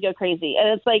 They're about to go crazy, and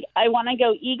it's like I want to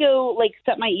go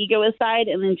set my ego aside,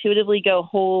 and intuitively go,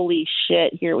 holy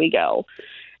shit, here we go.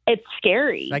 It's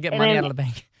scary. Should I get money out of the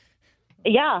bank?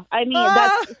 Yeah, I mean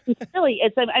that's really.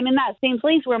 I'm in that same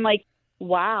place where I'm like,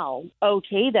 wow,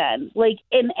 okay then. Like,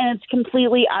 and it's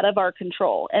completely out of our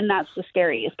control, and that's the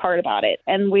scariest part about it.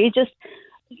 And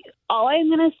all I'm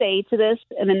going to say to this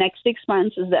in the next 6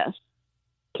 months is this: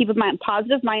 keep in mind,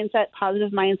 positive mindset,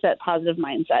 positive mindset, positive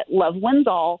mindset. Love wins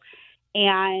all,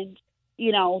 and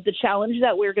the challenge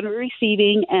that we're going to be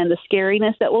receiving and the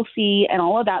scariness that we'll see and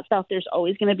all of that stuff, there's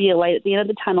always going to be a light at the end of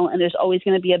the tunnel, and there's always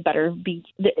going to be a better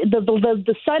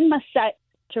the sun must set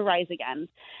to rise again.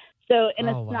 So, and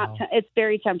it's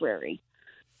very temporary.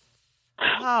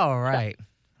 All right.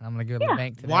 I'm going to go to the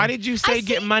bank today. Why did you say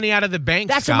get money out of the bank,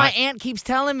 That's Scott? what my aunt keeps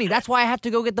telling me. That's why I have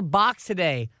to go get the box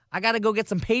today. I got to go get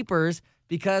some papers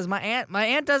because my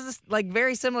aunt does this like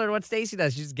very similar to what Stacey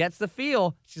does. She just gets the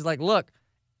feel. She's like, look,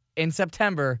 in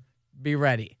September, be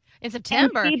ready. In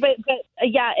September.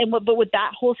 But with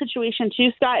that whole situation too,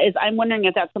 Scott, is I'm wondering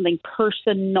if that's something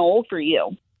personal for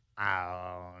you.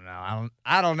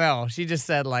 I don't know. She just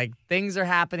said like things are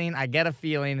happening. I get a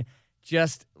feeling.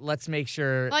 Just let's make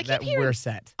sure that we're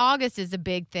set. August is a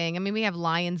big thing. I mean, we have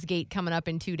Lionsgate coming up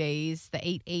in 2 days, the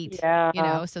 8/8.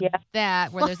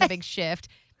 That where there's a big shift.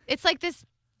 It's like this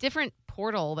different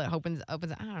portal that opens. I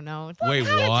don't know. Wait, what?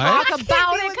 Talk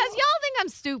about it because y'all think I'm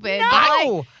stupid.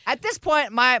 No, at this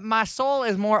point, my soul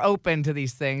is more open to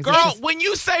these things. Girl, when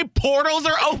you say portals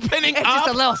are opening it's up, just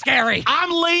a little scary. I'm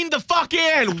leaned the fuck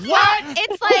in. What?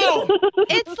 It's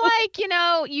like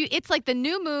it's like the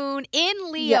new moon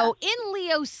in Leo in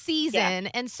Leo season,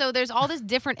 and so there's all this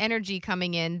different energy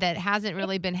coming in that hasn't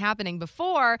really been happening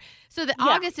before. So that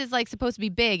August is like supposed to be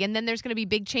big, and then there's going to be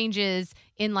big changes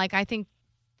in like I think.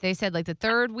 They said like the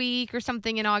third week or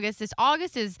something in August.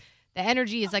 The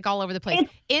energy is like all over the place.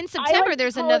 In September,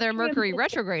 there's another Mercury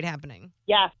retrograde happening.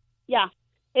 Yeah.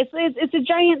 It's a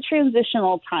giant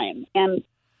transitional time, and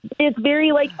it's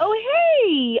very like, oh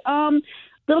hey,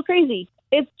 little crazy.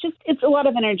 It's a lot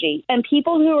of energy, and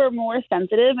people who are more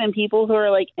sensitive and people who are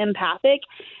like empathic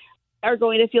are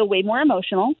going to feel way more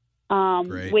emotional,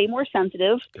 way more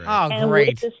sensitive. Great. Oh, and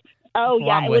great!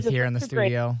 I'm with here in the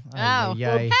studio.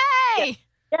 Hey.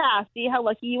 Yeah, see how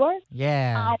lucky you are?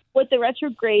 Yeah. With the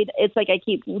retrograde, it's like I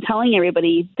keep telling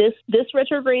everybody, this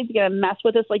retrograde is going to mess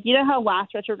with us. Like, you know how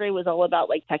last retrograde was all about,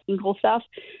 like, technical stuff?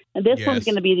 And this one's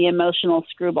going to be the emotional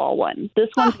screwball one. This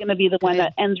one's going to be the one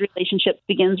that ends relationships,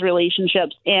 begins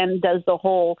relationships, and does the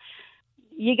whole,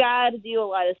 you got to do a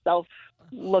lot of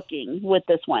self-looking with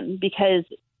this one. Because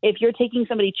if you're taking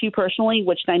somebody too personally,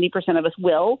 which 90% of us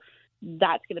will,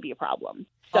 that's going to be a problem.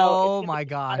 So oh my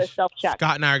gosh.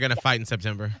 Scott and I are going to fight in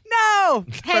September. No.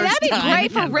 Hey, that'd be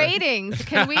great for ratings.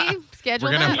 Can we schedule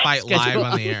We're going that? to fight live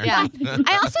on the air. Yeah.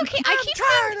 I keep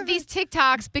seeing these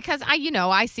TikToks because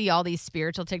I see all these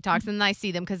spiritual TikToks and I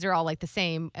see them because they're all like the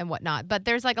same and whatnot. But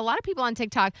there's like a lot of people on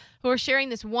TikTok who are sharing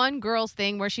this one girl's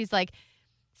thing where she's like,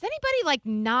 is anybody like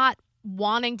not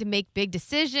wanting to make big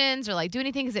decisions or like do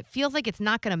anything because it feels like it's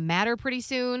not going to matter pretty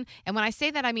soon? And when I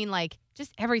say that, I mean like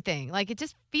just everything. Like it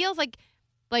just feels like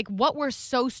what we're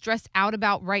so stressed out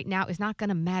about right now is not going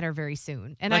to matter very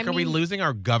soon. And like, are we losing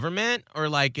our government, or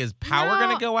like, is power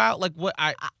going to go out? Like, what?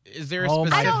 Is there a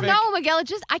specific? I don't know, Miguel. It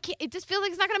just feels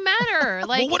like it's not going to matter.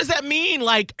 Like, well, what does that mean?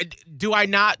 Like, do I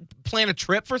not plan a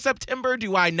trip for September?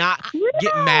 Do I not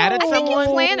get mad at someone? I think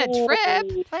you plan a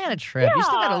trip. Plan a trip. Yeah, you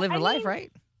still got to live your life,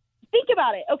 right? Think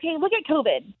about it. Okay, look at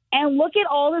COVID and look at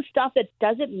all the stuff that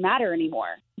doesn't matter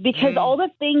anymore, because all the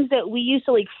things that we used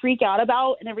to like freak out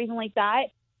about and everything like that.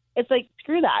 It's like,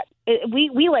 screw that.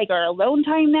 We like our alone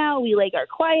time now. We like our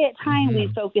quiet time. We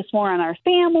focus more on our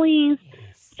families.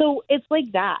 Yes. So it's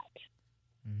like that.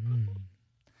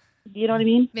 You know what I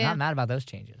mean? Yeah. Not mad about those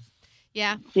changes.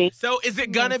 Yeah. So is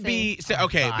it going to be –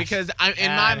 because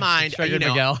in my mind,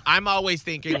 I'm always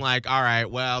thinking like, all right,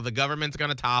 well, the government's going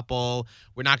to topple.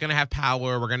 We're not going to have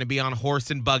power. We're going to be on horse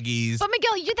and buggies. But,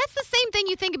 Miguel, that's the same thing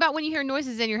you think about when you hear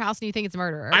noises in your house and you think it's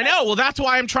murder. I know. Well, that's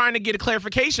why I'm trying to get a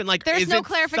clarification. Like, there's no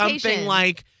clarification. Something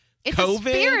like it's COVID? It's a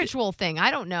spiritual thing. I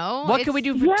don't know. What can we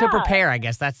do to prepare, I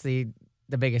guess? That's the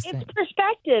biggest thing. It's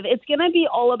perspective. It's going to be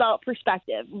all about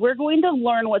perspective. We're going to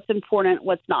learn what's important,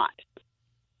 what's not.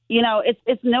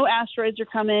 it's no asteroids are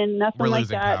coming, nothing We're like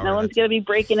losing that. power, No one's that's going to be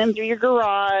breaking in through your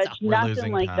garage, We're nothing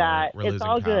losing like power. that. We're It's losing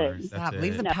all power. good. That's Stop. it.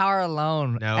 Leave the power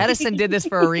alone. No. Edison did this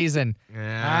for a reason.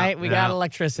 Yeah, All right, we got no.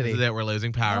 electricity. This is it. We're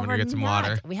losing power. I'm No, going to we're get some not.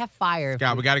 water. We have fire.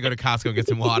 Scott, we got to go to Costco and get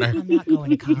some water. I'm not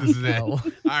going to Costco. This is it. All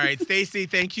right, Stacey,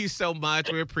 thank you so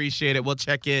much. We appreciate it. We'll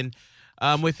check in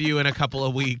with you in a couple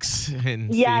of weeks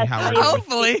and Yes, see how we're doing.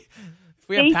 Hopefully, if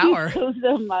we have Thank power. you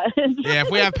so much. Yeah, if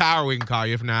we have power, we can call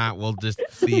you. If not, we'll just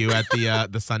see you at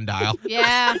the sundial.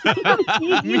 Yeah.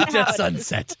 Meet at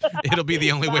sunset. It'll be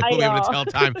the only way Bye, we'll be able to y'all. tell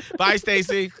time. Bye,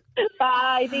 Stacey.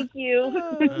 Bye. Thank you.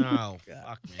 Oh,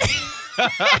 fuck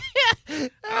me.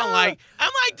 I'm like,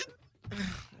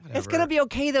 It's going to be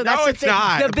okay, though. No, That's the it's thing.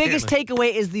 not. The biggest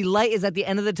takeaway is the light is at the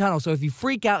end of the tunnel. So if you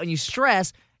freak out and you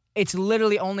stress, it's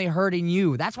literally only hurting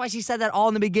you. That's why she said that all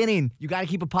in the beginning. You got to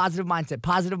keep a positive mindset,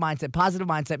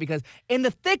 because in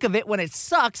the thick of it, when it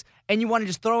sucks and you want to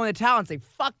just throw in the towel and say,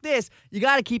 fuck this, you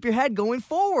got to keep your head going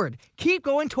forward. Keep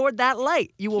going toward that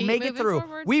light. You will Keep make it moving through.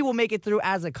 forward. We will make it through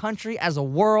as a country, as a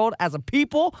world, as a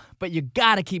people, but you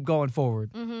got to keep going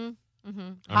forward. I'm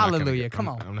not Hallelujah. gonna Come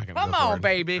go- on. I'm not gonna Come go on, forward.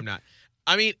 baby. I'm not.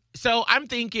 I mean, so I'm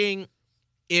thinking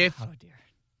if Oh, dear.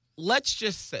 let's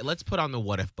just say, let's put on the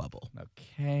what if bubble.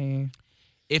 Okay.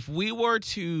 If we were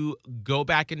to go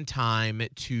back in time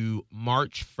to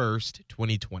March 1st,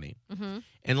 2020,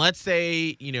 and let's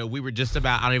say, we were just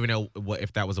about, I don't even know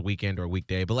if that was a weekend or a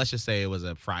weekday, but let's just say it was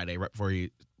a Friday right before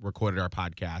we recorded our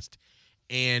podcast,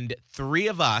 and three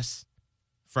of us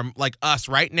from like us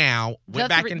right now went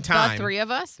back in time. The three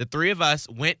of us? The three of us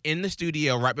went in the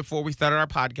studio right before we started our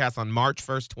podcast on March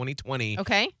 1st, 2020.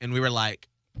 Okay. And we were like,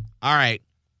 all right,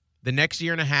 the next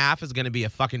year and a half is going to be a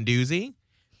fucking doozy,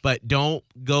 but don't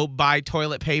go buy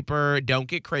toilet paper. Don't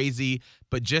get crazy,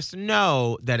 but just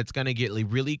know that it's going to get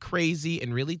really crazy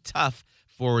and really tough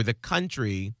for the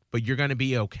country, but you're going to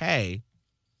be okay.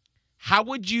 How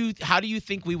do you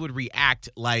think we would react?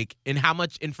 Like, and how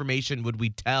much information would we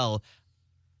tell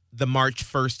the March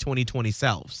 1st, 2020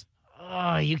 selves?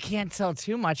 Oh, you can't tell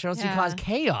too much or else you Yeah. cause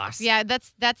chaos. Yeah,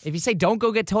 that's. If you say don't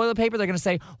go get toilet paper, they're going to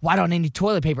say, why don't I need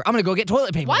toilet paper? I'm going to go get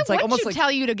toilet paper. Why It's like would almost you like, tell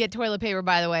you to get toilet paper,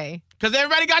 by the way? Because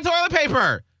everybody got toilet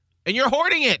paper, and you're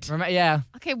hoarding it. Yeah.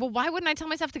 Okay, well, why wouldn't I tell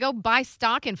myself to go buy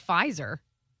stock in Pfizer?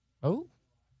 Oh,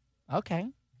 okay.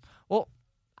 Well,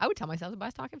 I would tell myself to buy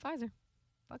stock in Pfizer.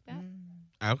 Fuck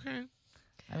that. Okay.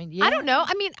 I mean, yeah. I don't know.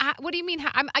 I mean, what do you mean?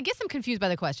 I guess I'm confused by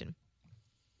the question.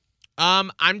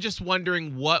 I'm just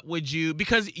wondering what would you,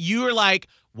 because you were like,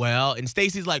 well, and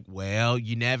Stacey's like, well,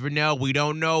 you never know. We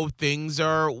don't know. Things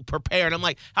are prepared. I'm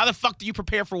like, how the fuck do you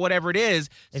prepare for whatever it is?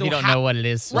 If you don't know what it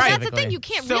is Well, specifically. that's the thing. You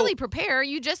can't really prepare.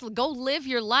 You just go live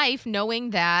your life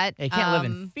knowing that. You can't live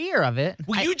in fear of it.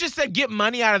 Well, you just said get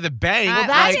money out of the bank.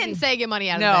 I didn't say get money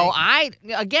out of the No, bank.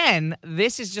 again,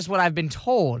 this is just what I've been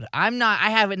told. I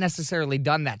haven't necessarily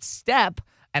done that step,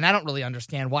 and I don't really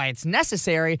understand why it's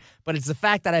necessary, but it's the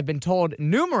fact that I've been told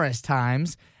numerous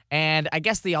times, and I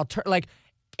guess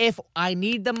if I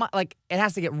need the money, like, it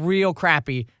has to get real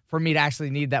crappy for me to actually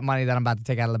need that money that I'm about to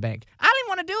take out of the bank. I don't even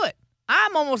want to do it.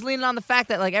 I'm almost leaning on the fact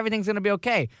that, like, everything's going to be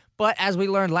okay. But as we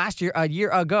learned a year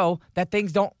ago, that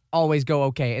things don't always go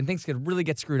okay, and things could really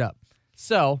get screwed up.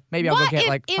 So maybe I'll go get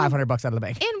like $500 out of the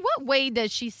bank. In what way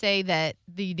does she say that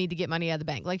you need to get money out of the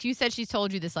bank? Like you said, she's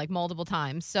told you this like multiple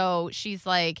times. So she's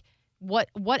like, what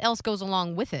else goes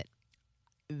along with it?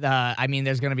 I mean,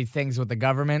 there's going to be things with the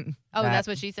government. Oh, that's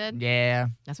what she said? Yeah.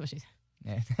 That's what she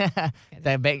said. Yeah.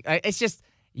 The bank, it's just,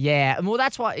 yeah. Well,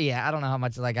 that's why, yeah, I don't know how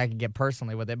much like I could get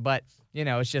personally with it, but,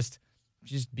 it's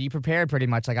just be prepared pretty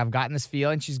much. Like, I've gotten this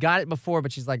feel, and she's got it before,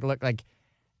 but she's like, look, like,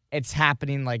 it's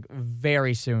happening like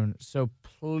very soon. So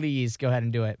please go ahead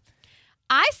and do it.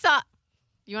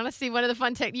 You want to see one of the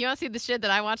fun you want to see the shit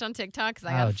that I watch on TikTok? Because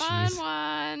I got a fun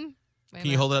one. Can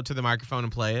you hold it up to the microphone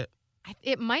and play it?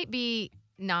 It might be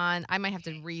I might have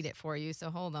to read it for you. So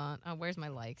hold on. Oh, where's my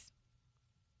likes?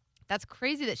 That's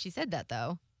crazy that she said that,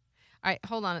 though. All right,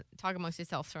 hold on. Talk amongst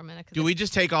yourselves for a minute. Do we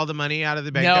just take all the money out of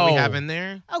the bank that we have in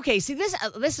there? Okay, see,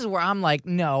 this is where I'm like,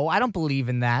 no, I don't believe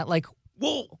in that. Like,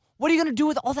 well, what are you going to do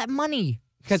with all that money?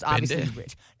 Because obviously you're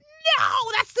rich. No,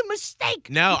 that's the mistake.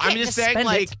 No, You can't I'm just saying, spend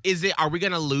like, it. are we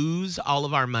going to lose all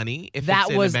of our money if That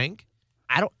it's in was- the bank?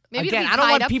 I don't. Maybe again, it'll be I don't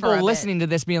tied want up people for a bit. listening to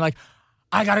this being like,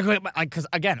 I gotta go. Like, because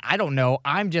again, I don't know.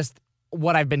 I'm just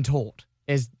what I've been told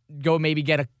is go maybe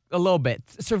get a little bit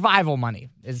survival money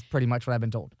is pretty much what I've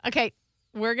been told. Okay,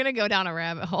 we're gonna go down a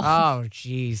rabbit hole. Oh,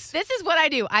 jeez. This is what I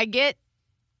do. I get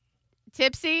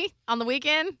tipsy on the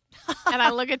weekend, and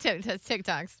I look at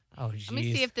TikToks. Oh, jeez. Let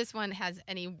me see if this one has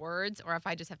any words or if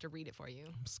I just have to read it for you.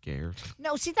 I'm scared.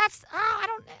 No, see, that's. I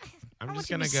don't I'm want just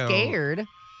you to going be to go. scared.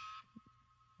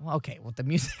 Well, okay, well, the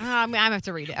music. I have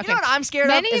to read it. Okay. You know what I'm scared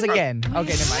of is again. Okay, never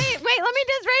mind. Wait, let me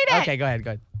just read it. Okay, go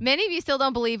ahead. Many of you still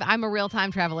don't believe I'm a real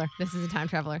time traveler. This is a time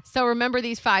traveler. So remember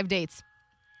these 5 dates.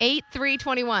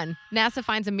 8/3/21. NASA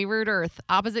finds a mirrored Earth,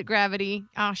 opposite gravity.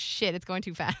 Oh, shit, it's going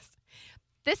too fast.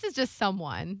 This is just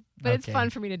someone, but it's fun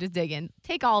for me to just dig in.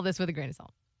 Take all of this with a grain of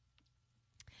salt.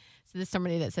 So this is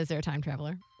somebody that says they're a time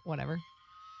traveler. Whatever.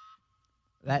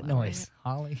 That noise,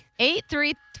 Holly.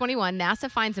 8/3/21. NASA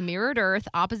finds a mirrored Earth,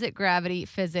 opposite gravity,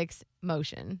 physics,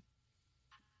 motion.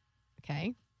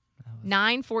 Okay.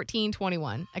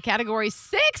 9/14/21. A Category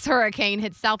 6 hurricane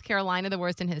hits South Carolina, the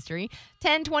worst in history.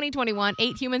 10/20/21.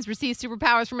 8 humans receive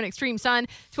superpowers from an extreme sun.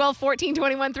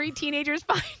 12/14/21. 3 teenagers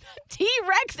find a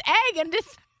T-Rex egg and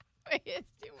it's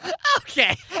too much.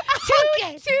 Okay.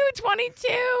 2/22.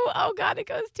 Oh, God, it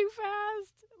goes too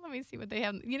fast. Let me see what they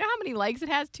have. You know how many likes it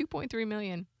has? 2.3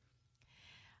 million.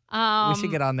 We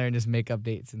should get on there and just make up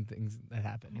dates and things that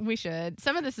happen. We should.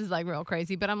 Some of this is like real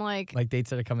crazy, but I'm like dates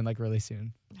that are coming like really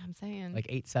soon. I'm saying like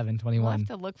 8/7/21. We'll have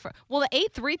to look for. Well, the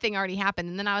 8/3 thing already happened,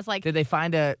 and then I was like, did they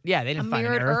find a? Yeah, they didn't find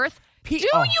mirrored an Earth. Do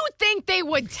you think they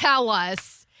would tell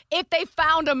us if they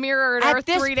found a mirrored Earth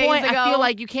 3 days ago? I feel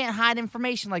like you can't hide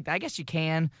information like that. I guess you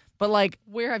can, but like,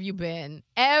 where have you been?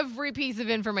 Every piece of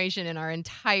information in our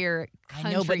entire country.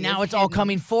 I know, but now is it's all hidden.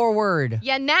 coming forward.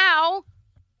 Yeah, now.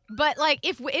 But like,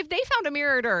 if they found a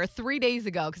mirrored Earth 3 days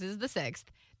ago, because this is the 6th,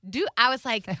 I was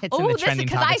like, this is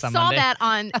because I saw that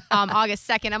on August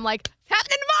 2nd. I'm like, it's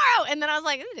happening tomorrow. And then I was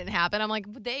like, it didn't happen. I'm like,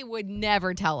 they would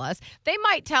never tell us. They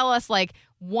might tell us like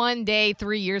one day,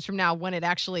 3 years from now, when it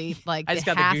actually like I just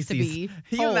it got has the to be.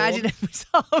 Can you imagine if we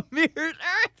saw a mirrored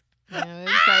Earth? Yeah,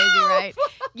 it's crazy, right?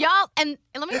 Y'all, and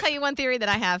let me tell you one theory that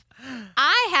I have.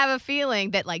 I have a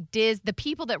feeling that like the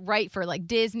people that write for like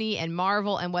Disney and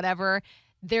Marvel and whatever,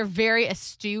 they're very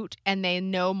astute and they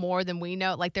know more than we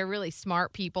know. Like they're really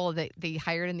smart people that they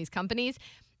hired in these companies.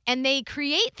 And they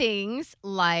create things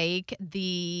like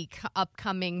the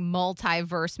upcoming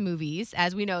multiverse movies.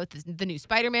 As we know, the new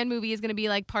Spider-Man movie is going to be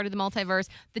like part of the multiverse.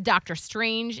 The Doctor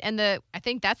Strange and I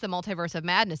think that's the Multiverse of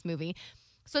Madness movie.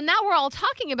 So now we're all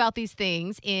talking about these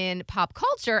things in pop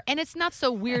culture, and it's not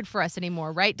so weird for us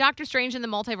anymore, right? Doctor Strange and the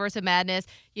Multiverse of Madness.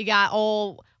 You got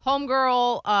old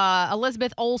homegirl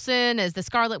Elizabeth Olsen as the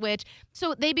Scarlet Witch.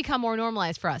 So they become more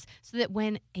normalized for us. So that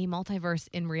when a multiverse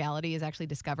in reality is actually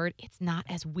discovered, it's not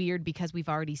as weird because we've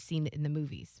already seen it in the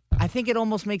movies. I think it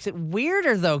almost makes it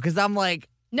weirder, though, because I'm like...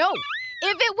 No.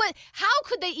 If it was, how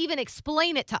could they even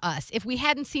explain it to us if we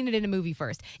hadn't seen it in a movie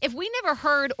first? If we never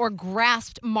heard or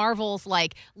grasped Marvel's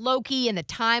like Loki and the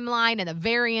timeline and the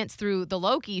variants through the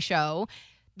Loki show,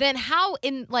 then how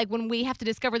in like when we have to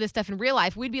discover this stuff in real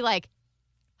life, we'd be like,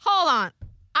 hold on,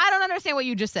 I don't understand what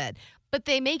you just said. But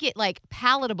they make it like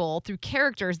palatable through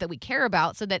characters that we care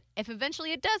about so that if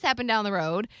eventually it does happen down the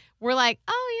road, we're like,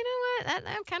 oh, you know what?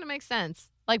 That kind of makes sense.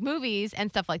 Like movies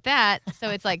and stuff like that. So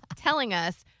it's like telling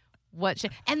us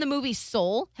and the movie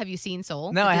Soul. Have you seen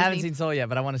Soul? No, I haven't seen Soul yet,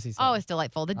 but I want to see Soul. Oh, it's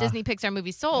delightful. The Disney Pixar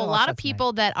movie Soul. A lot of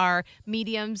people that are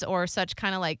mediums or such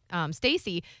kind of like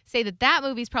Stacy say that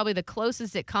movie is probably the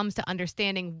closest it comes to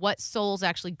understanding what souls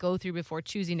actually go through before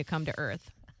choosing to come to Earth.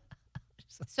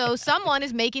 So someone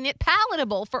is making it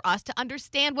palatable for us to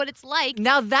understand what it's like.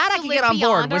 Now that I can get on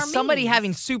board with somebody means.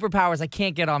 having superpowers I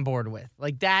can't get on board with.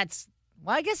 Like that's...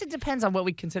 Well, I guess it depends on what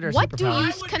we consider what superpowers. Do you I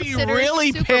would consider be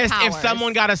really pissed if superpowers?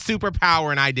 someone got a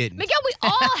superpower and I didn't. Miguel, we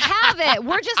all have it.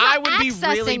 We're just not I would be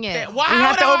really accessing it. pissed. Why We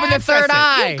have would to I open the access third it?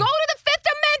 eye. You go to the fifth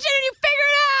dimension and you figure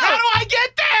it out. How do I get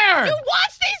there? You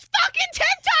watch these fucking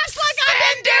TikToks like I've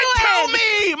Send been it to doing.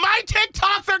 me. My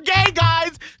TikToks are gay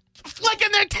guys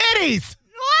flicking their titties.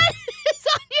 What is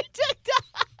on your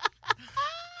TikTok?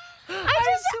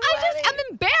 I'm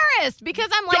embarrassed because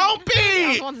I'm like, Don't be.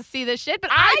 I don't want to see this shit, but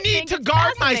I think need to it's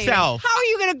guard fascinating. myself. How are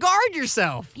you going to guard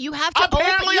yourself? You have to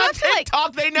Apparently you on have to, like,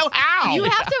 TikTok they know how. You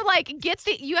have to like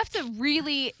you have to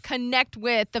really connect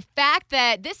with the fact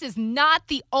that this is not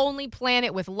the only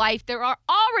planet with life. There are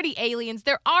already aliens.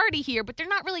 They're already here, but they're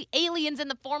not really aliens in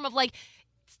the form of like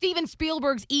Steven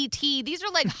Spielberg's E.T. These are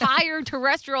like higher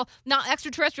terrestrial, not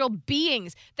extraterrestrial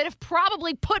beings that have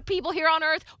probably put people here on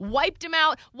Earth, wiped them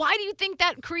out. Why do you think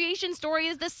that creation story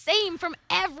is the same from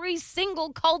every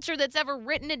single culture that's ever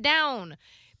written it down?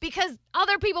 Because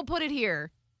other people put it here.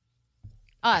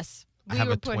 Us. I We have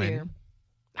were a put twin. here.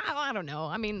 I don't know.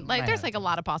 I mean, like, there's like a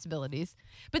lot of possibilities.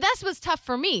 But that's what's tough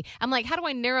for me. I'm like, how do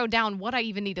I narrow down what I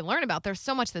even need to learn about? There's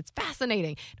so much that's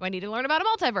fascinating. Do I need to learn about a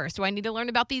multiverse? Do I need to learn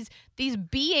about these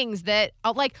beings that,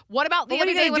 like, what about the What are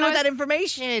other you day going to when do I with was that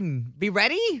information? Be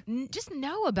ready? just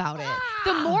know about it.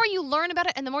 The more you learn about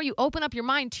it and the more you open up your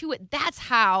mind to it, that's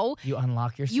how You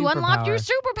unlock your you unlock your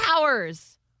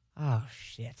superpowers. Oh,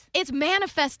 shit. It's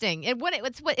manifesting. And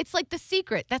it's like the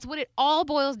secret. That's what it all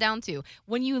boils down to.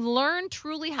 When you learn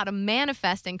truly how to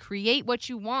manifest and create what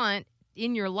you want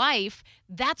in your life,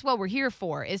 that's what we're here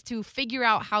for, is to figure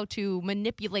out how to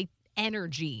manipulate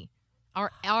energy.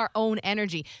 Our own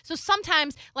energy. So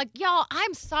sometimes, like, y'all,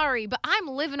 I'm sorry, but I'm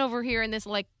living over here in this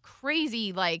like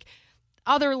crazy like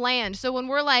other land. So when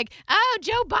we're like, oh,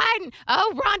 Joe Biden,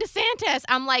 oh, Ron DeSantis,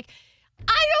 I'm like,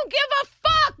 I don't give a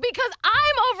fuck, because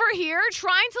I'm over here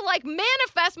trying to like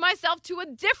manifest myself to a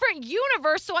different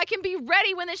universe so I can be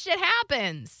ready when this shit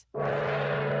happens.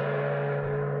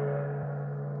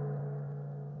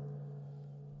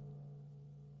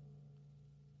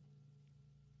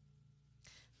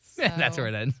 That's where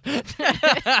it ends.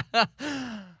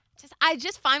 I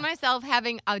just find myself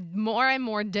having a more and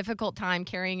more difficult time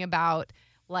caring about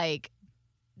like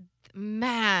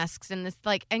masks and this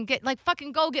like and get like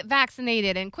fucking go get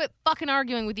vaccinated and quit fucking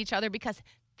arguing with each other, because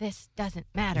this doesn't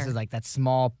matter. This is like that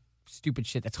small stupid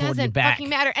shit that's holding you Doesn't back. fucking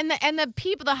matter. And the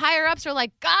people, the higher ups are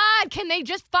like, God, can they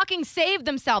just fucking save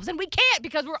themselves? And we can't,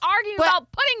 because we're arguing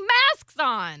about putting masks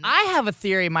on. I have a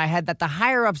theory in my head that the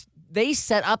higher ups, they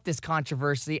set up this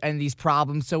controversy and these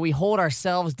problems so we hold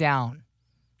ourselves down.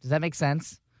 Does that make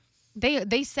sense?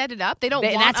 They set it up. They don't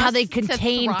want That's us how they to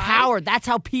contain thrive. power. That's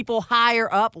how people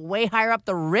higher up, way higher up,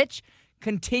 the rich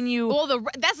continue. Well,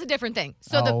 that's a different thing.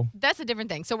 So that's a different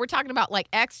thing. So we're talking about like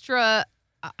extra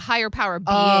higher power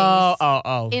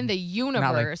beings in the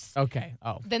universe. Okay.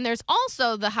 Then there's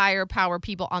also the higher power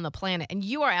people on the planet. And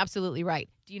you are absolutely right.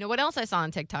 Do you know what else I saw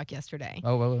on TikTok yesterday?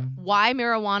 Why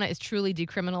marijuana is truly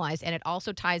decriminalized, and it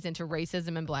also ties into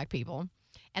racism and black people.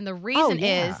 And the reason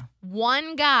is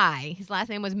one guy, his last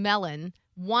name was Mellon,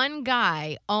 one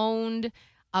guy owned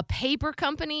a paper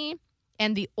company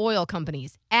and the oil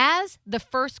companies. As the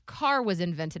first car was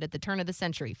invented at the turn of the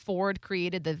century, Ford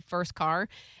created the first car,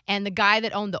 and the guy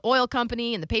that owned the oil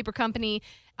company and the paper company,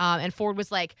 and Ford was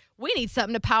like, we need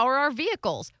something to power our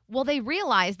vehicles. Well, they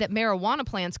realized that marijuana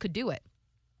plants could do it.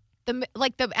 The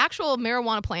actual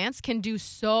marijuana plants can do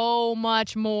so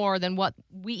much more than what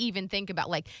we even think about.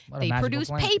 Like, they produce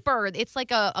paper. It's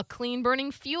like a clean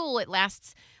burning fuel. It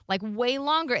lasts like way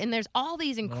longer. And there's all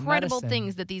these incredible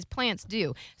things that these plants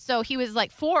do. So he was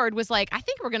like, Ford was like, I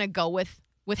think we're going to go with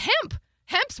hemp.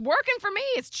 Hemp's working for me.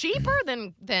 It's cheaper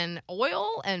than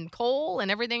oil and coal and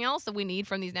everything else that we need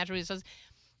from these natural resources.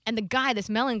 And the guy, this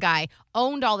Mellon guy,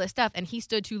 owned all this stuff, and he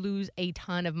stood to lose a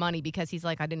ton of money because he's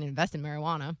like, I didn't invest in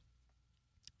marijuana.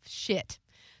 Shit.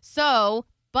 So,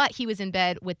 but he was in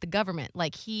bed with the government.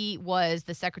 Like, he was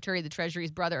the Secretary of the Treasury's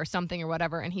brother or something or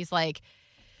whatever. And he's like,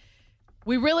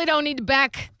 we really don't need to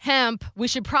back hemp. We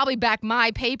should probably back my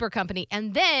paper company.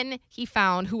 And then he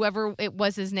found whoever it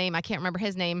was, his name, I can't remember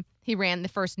his name. He ran the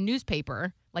first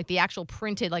newspaper, like the actual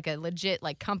printed, like a legit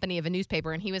like company of a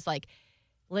newspaper. And he was like,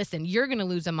 listen, you're going to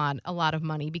lose a lot of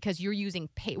money because you're using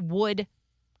wood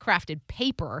crafted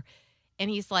paper. And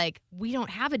he's like, we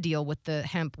don't have a deal with the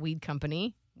hemp weed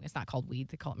company. It's not called weed.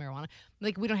 They call it marijuana.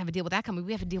 Like, we don't have a deal with that company.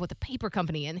 We have a deal with the paper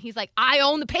company. And he's like, I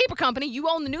own the paper company. You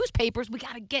own the newspapers. We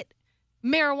got to get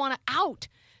marijuana out.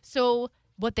 So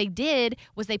what they did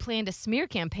was they planned a smear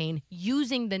campaign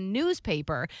using the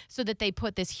newspaper, so that they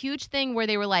put this huge thing where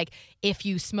they were like, if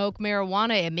you smoke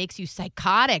marijuana, it makes you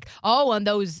psychotic. Oh, and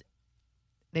those,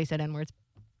 they said N-words.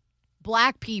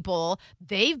 Black people,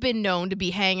 they've been known to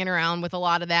be hanging around with a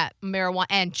lot of that marijuana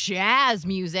and jazz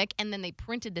music. And then they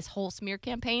printed this whole smear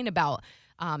campaign about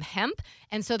hemp.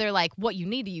 And so they're like, what you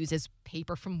need to use is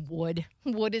paper from wood.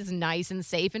 Wood is nice and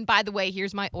safe. And by the way,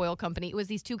 here's my oil company. It was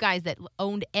these two guys that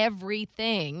owned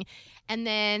everything. And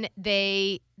then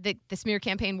the smear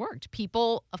campaign worked.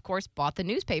 People, of course, bought the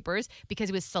newspapers because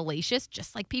it was salacious,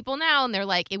 just like people now. And they're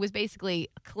like, it was basically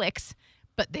clicks.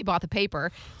 But they bought the paper.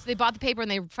 So they bought the paper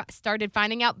and they started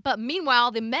finding out. But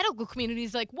meanwhile, the medical community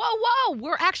is like, whoa,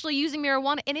 we're actually using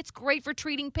marijuana and it's great for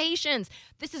treating patients.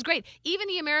 This is great. Even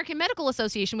the American Medical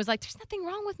Association was like, there's nothing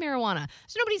wrong with marijuana.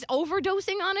 So nobody's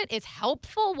overdosing on it. It's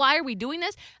helpful. Why are we doing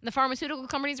this? And the pharmaceutical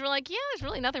companies were like, yeah, there's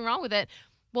really nothing wrong with it.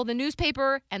 Well, the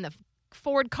newspaper and the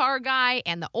Ford car guy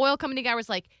and the oil company guy was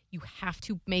like, you have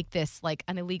to make this like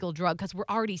an illegal drug because we're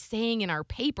already saying in our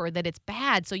paper that it's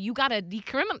bad. So you got to you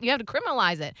have to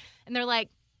criminalize it. And they're like,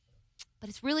 but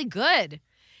it's really good.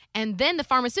 And then the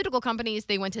pharmaceutical companies,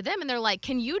 they went to them and they're like,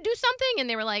 can you do something? And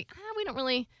they were like, we don't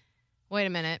really. Wait a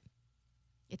minute.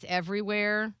 It's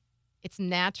everywhere. It's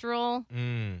natural.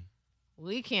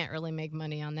 We can't really make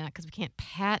money on that because we can't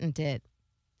patent it.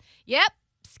 Yep.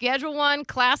 Schedule 1,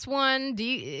 Class 1,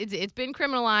 it's been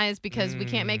criminalized because we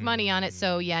can't make money on it.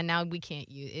 So, yeah, now we can't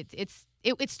use it.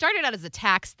 It started out as a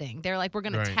tax thing. They're like, we're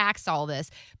going to tax all this.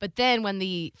 But then when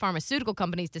the pharmaceutical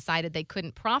companies decided they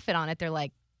couldn't profit on it, they're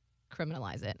like,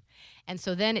 criminalize it. And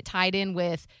so then it tied in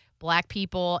with Black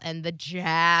people and the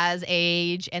jazz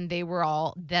age, and they were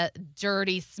all the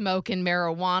dirty smoking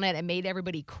marijuana, and it made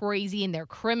everybody crazy, and they're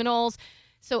criminals.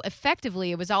 So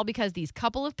effectively, it was all because these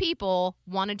couple of people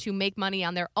wanted to make money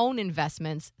on their own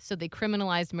investments, so they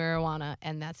criminalized marijuana,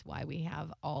 and that's why we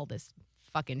have all this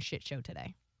fucking shit show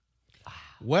today.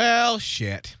 Well,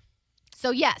 shit.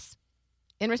 So yes,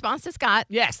 in response to Scott,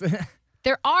 Yes.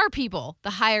 there are people, the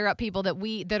higher up people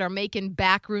that are making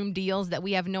backroom deals that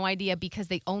we have no idea because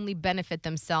they only benefit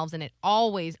themselves, and it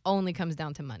always only comes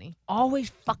down to money. Always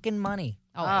fucking money.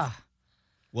 Always.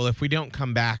 Well, if we don't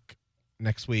come back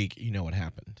next week, you know what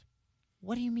happened.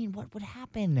 What do you mean? What would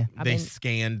happen? They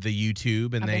scanned the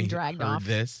YouTube and I've they been dragged heard off.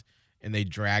 this, and they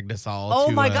dragged us all Oh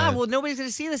to my God. Well, nobody's going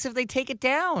to see this if they take it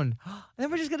down.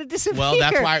 Then we're just going to disappear. Well,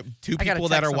 that's why two I gotta people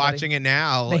that text are somebody. watching it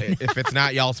now, if it's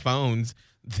not y'all's phones,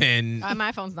 then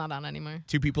My phone's not on anymore.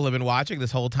 2 people have been watching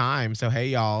this whole time. So, hey,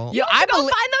 y'all. Yo, I go find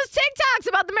those TikToks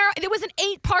about the marijuana. It was an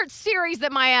 8-part series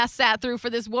that my ass sat through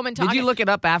for this woman talking. Did you look it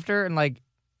up after and like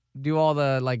do all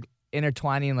the like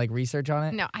intertwining like research on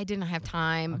it? No, I didn't have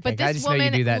time. Okay, But I this just know you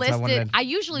woman do that, so I listed. wanted I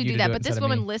usually you do to that, do it but this instead of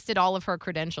woman me. listed all of her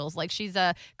credentials. Like she's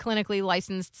a clinically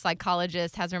licensed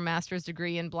psychologist, has her master's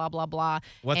degree in blah blah blah.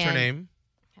 What's her And- name?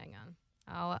 Hang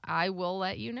on, I will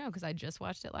let you know because I just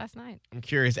watched it last night. I'm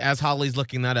curious. As Holly's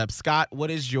looking that up, Scott, what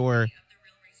is your...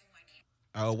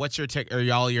 what's your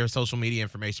your social media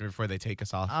information before they take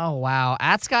us off? Oh, wow.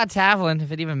 At Scott Tavlin,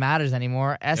 if it even matters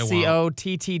anymore.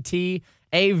 SCOTTTAVLIN.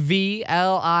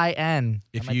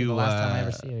 If that might be you, the last time I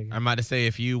ever see it again. I might say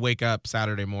if you wake up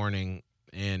Saturday morning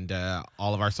and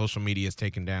all of our social media is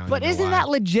taken down. But you know isn't why. that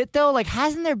legit, though? Like,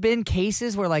 hasn't there been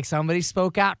cases where, like, somebody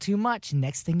spoke out too much?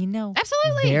 Next thing you know,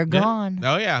 Absolutely. they're Yeah. gone.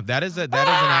 Oh yeah, that is an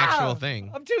actual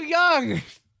thing. I'm too young.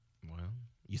 Well,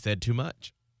 you said too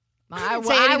much, I didn't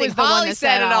say anything. was the one Holly that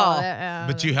said it all.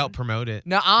 but you helped promote it.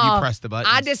 No, You pressed the button.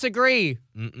 I disagree.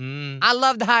 Mm-mm. I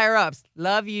love the higher ups.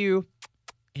 Love you.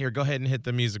 Here, go ahead and hit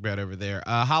the music bed over there.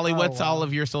 Holly, what's wow. all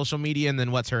of your social media, and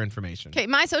then what's her information? Okay,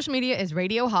 my social media is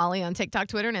Radio Holly on TikTok,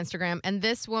 Twitter, and Instagram. And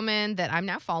this woman that I'm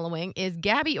now following is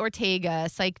Gabby Ortega,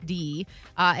 Psych D.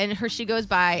 And she goes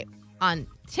by on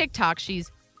TikTok.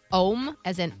 She's OM,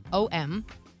 as in OM,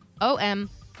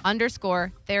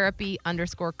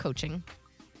 OM_therapy_coaching.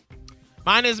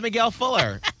 Mine is Miguel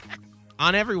Fuller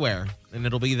on everywhere, and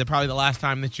it'll be probably the last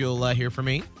time that you'll hear from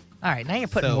me. All right, now you're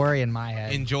putting So, worry in my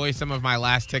head. Enjoy some of my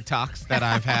last TikToks that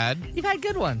I've had. You've had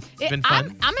good ones. It's been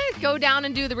fun. I'm going to go down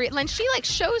and do the and she like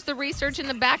shows the research in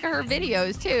the back of her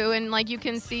videos too, and like you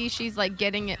can see she's like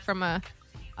getting it from a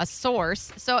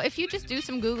source. So if you just do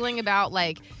some Googling about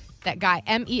like that guy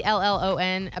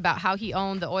Mellon about how he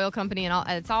owned the oil company and all,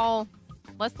 it's all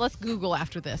let's Google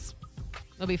after this.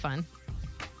 It'll be fun.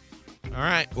 All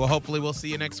right. Well, hopefully we'll see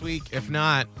you next week. If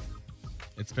not,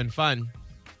 it's been fun.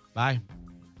 Bye.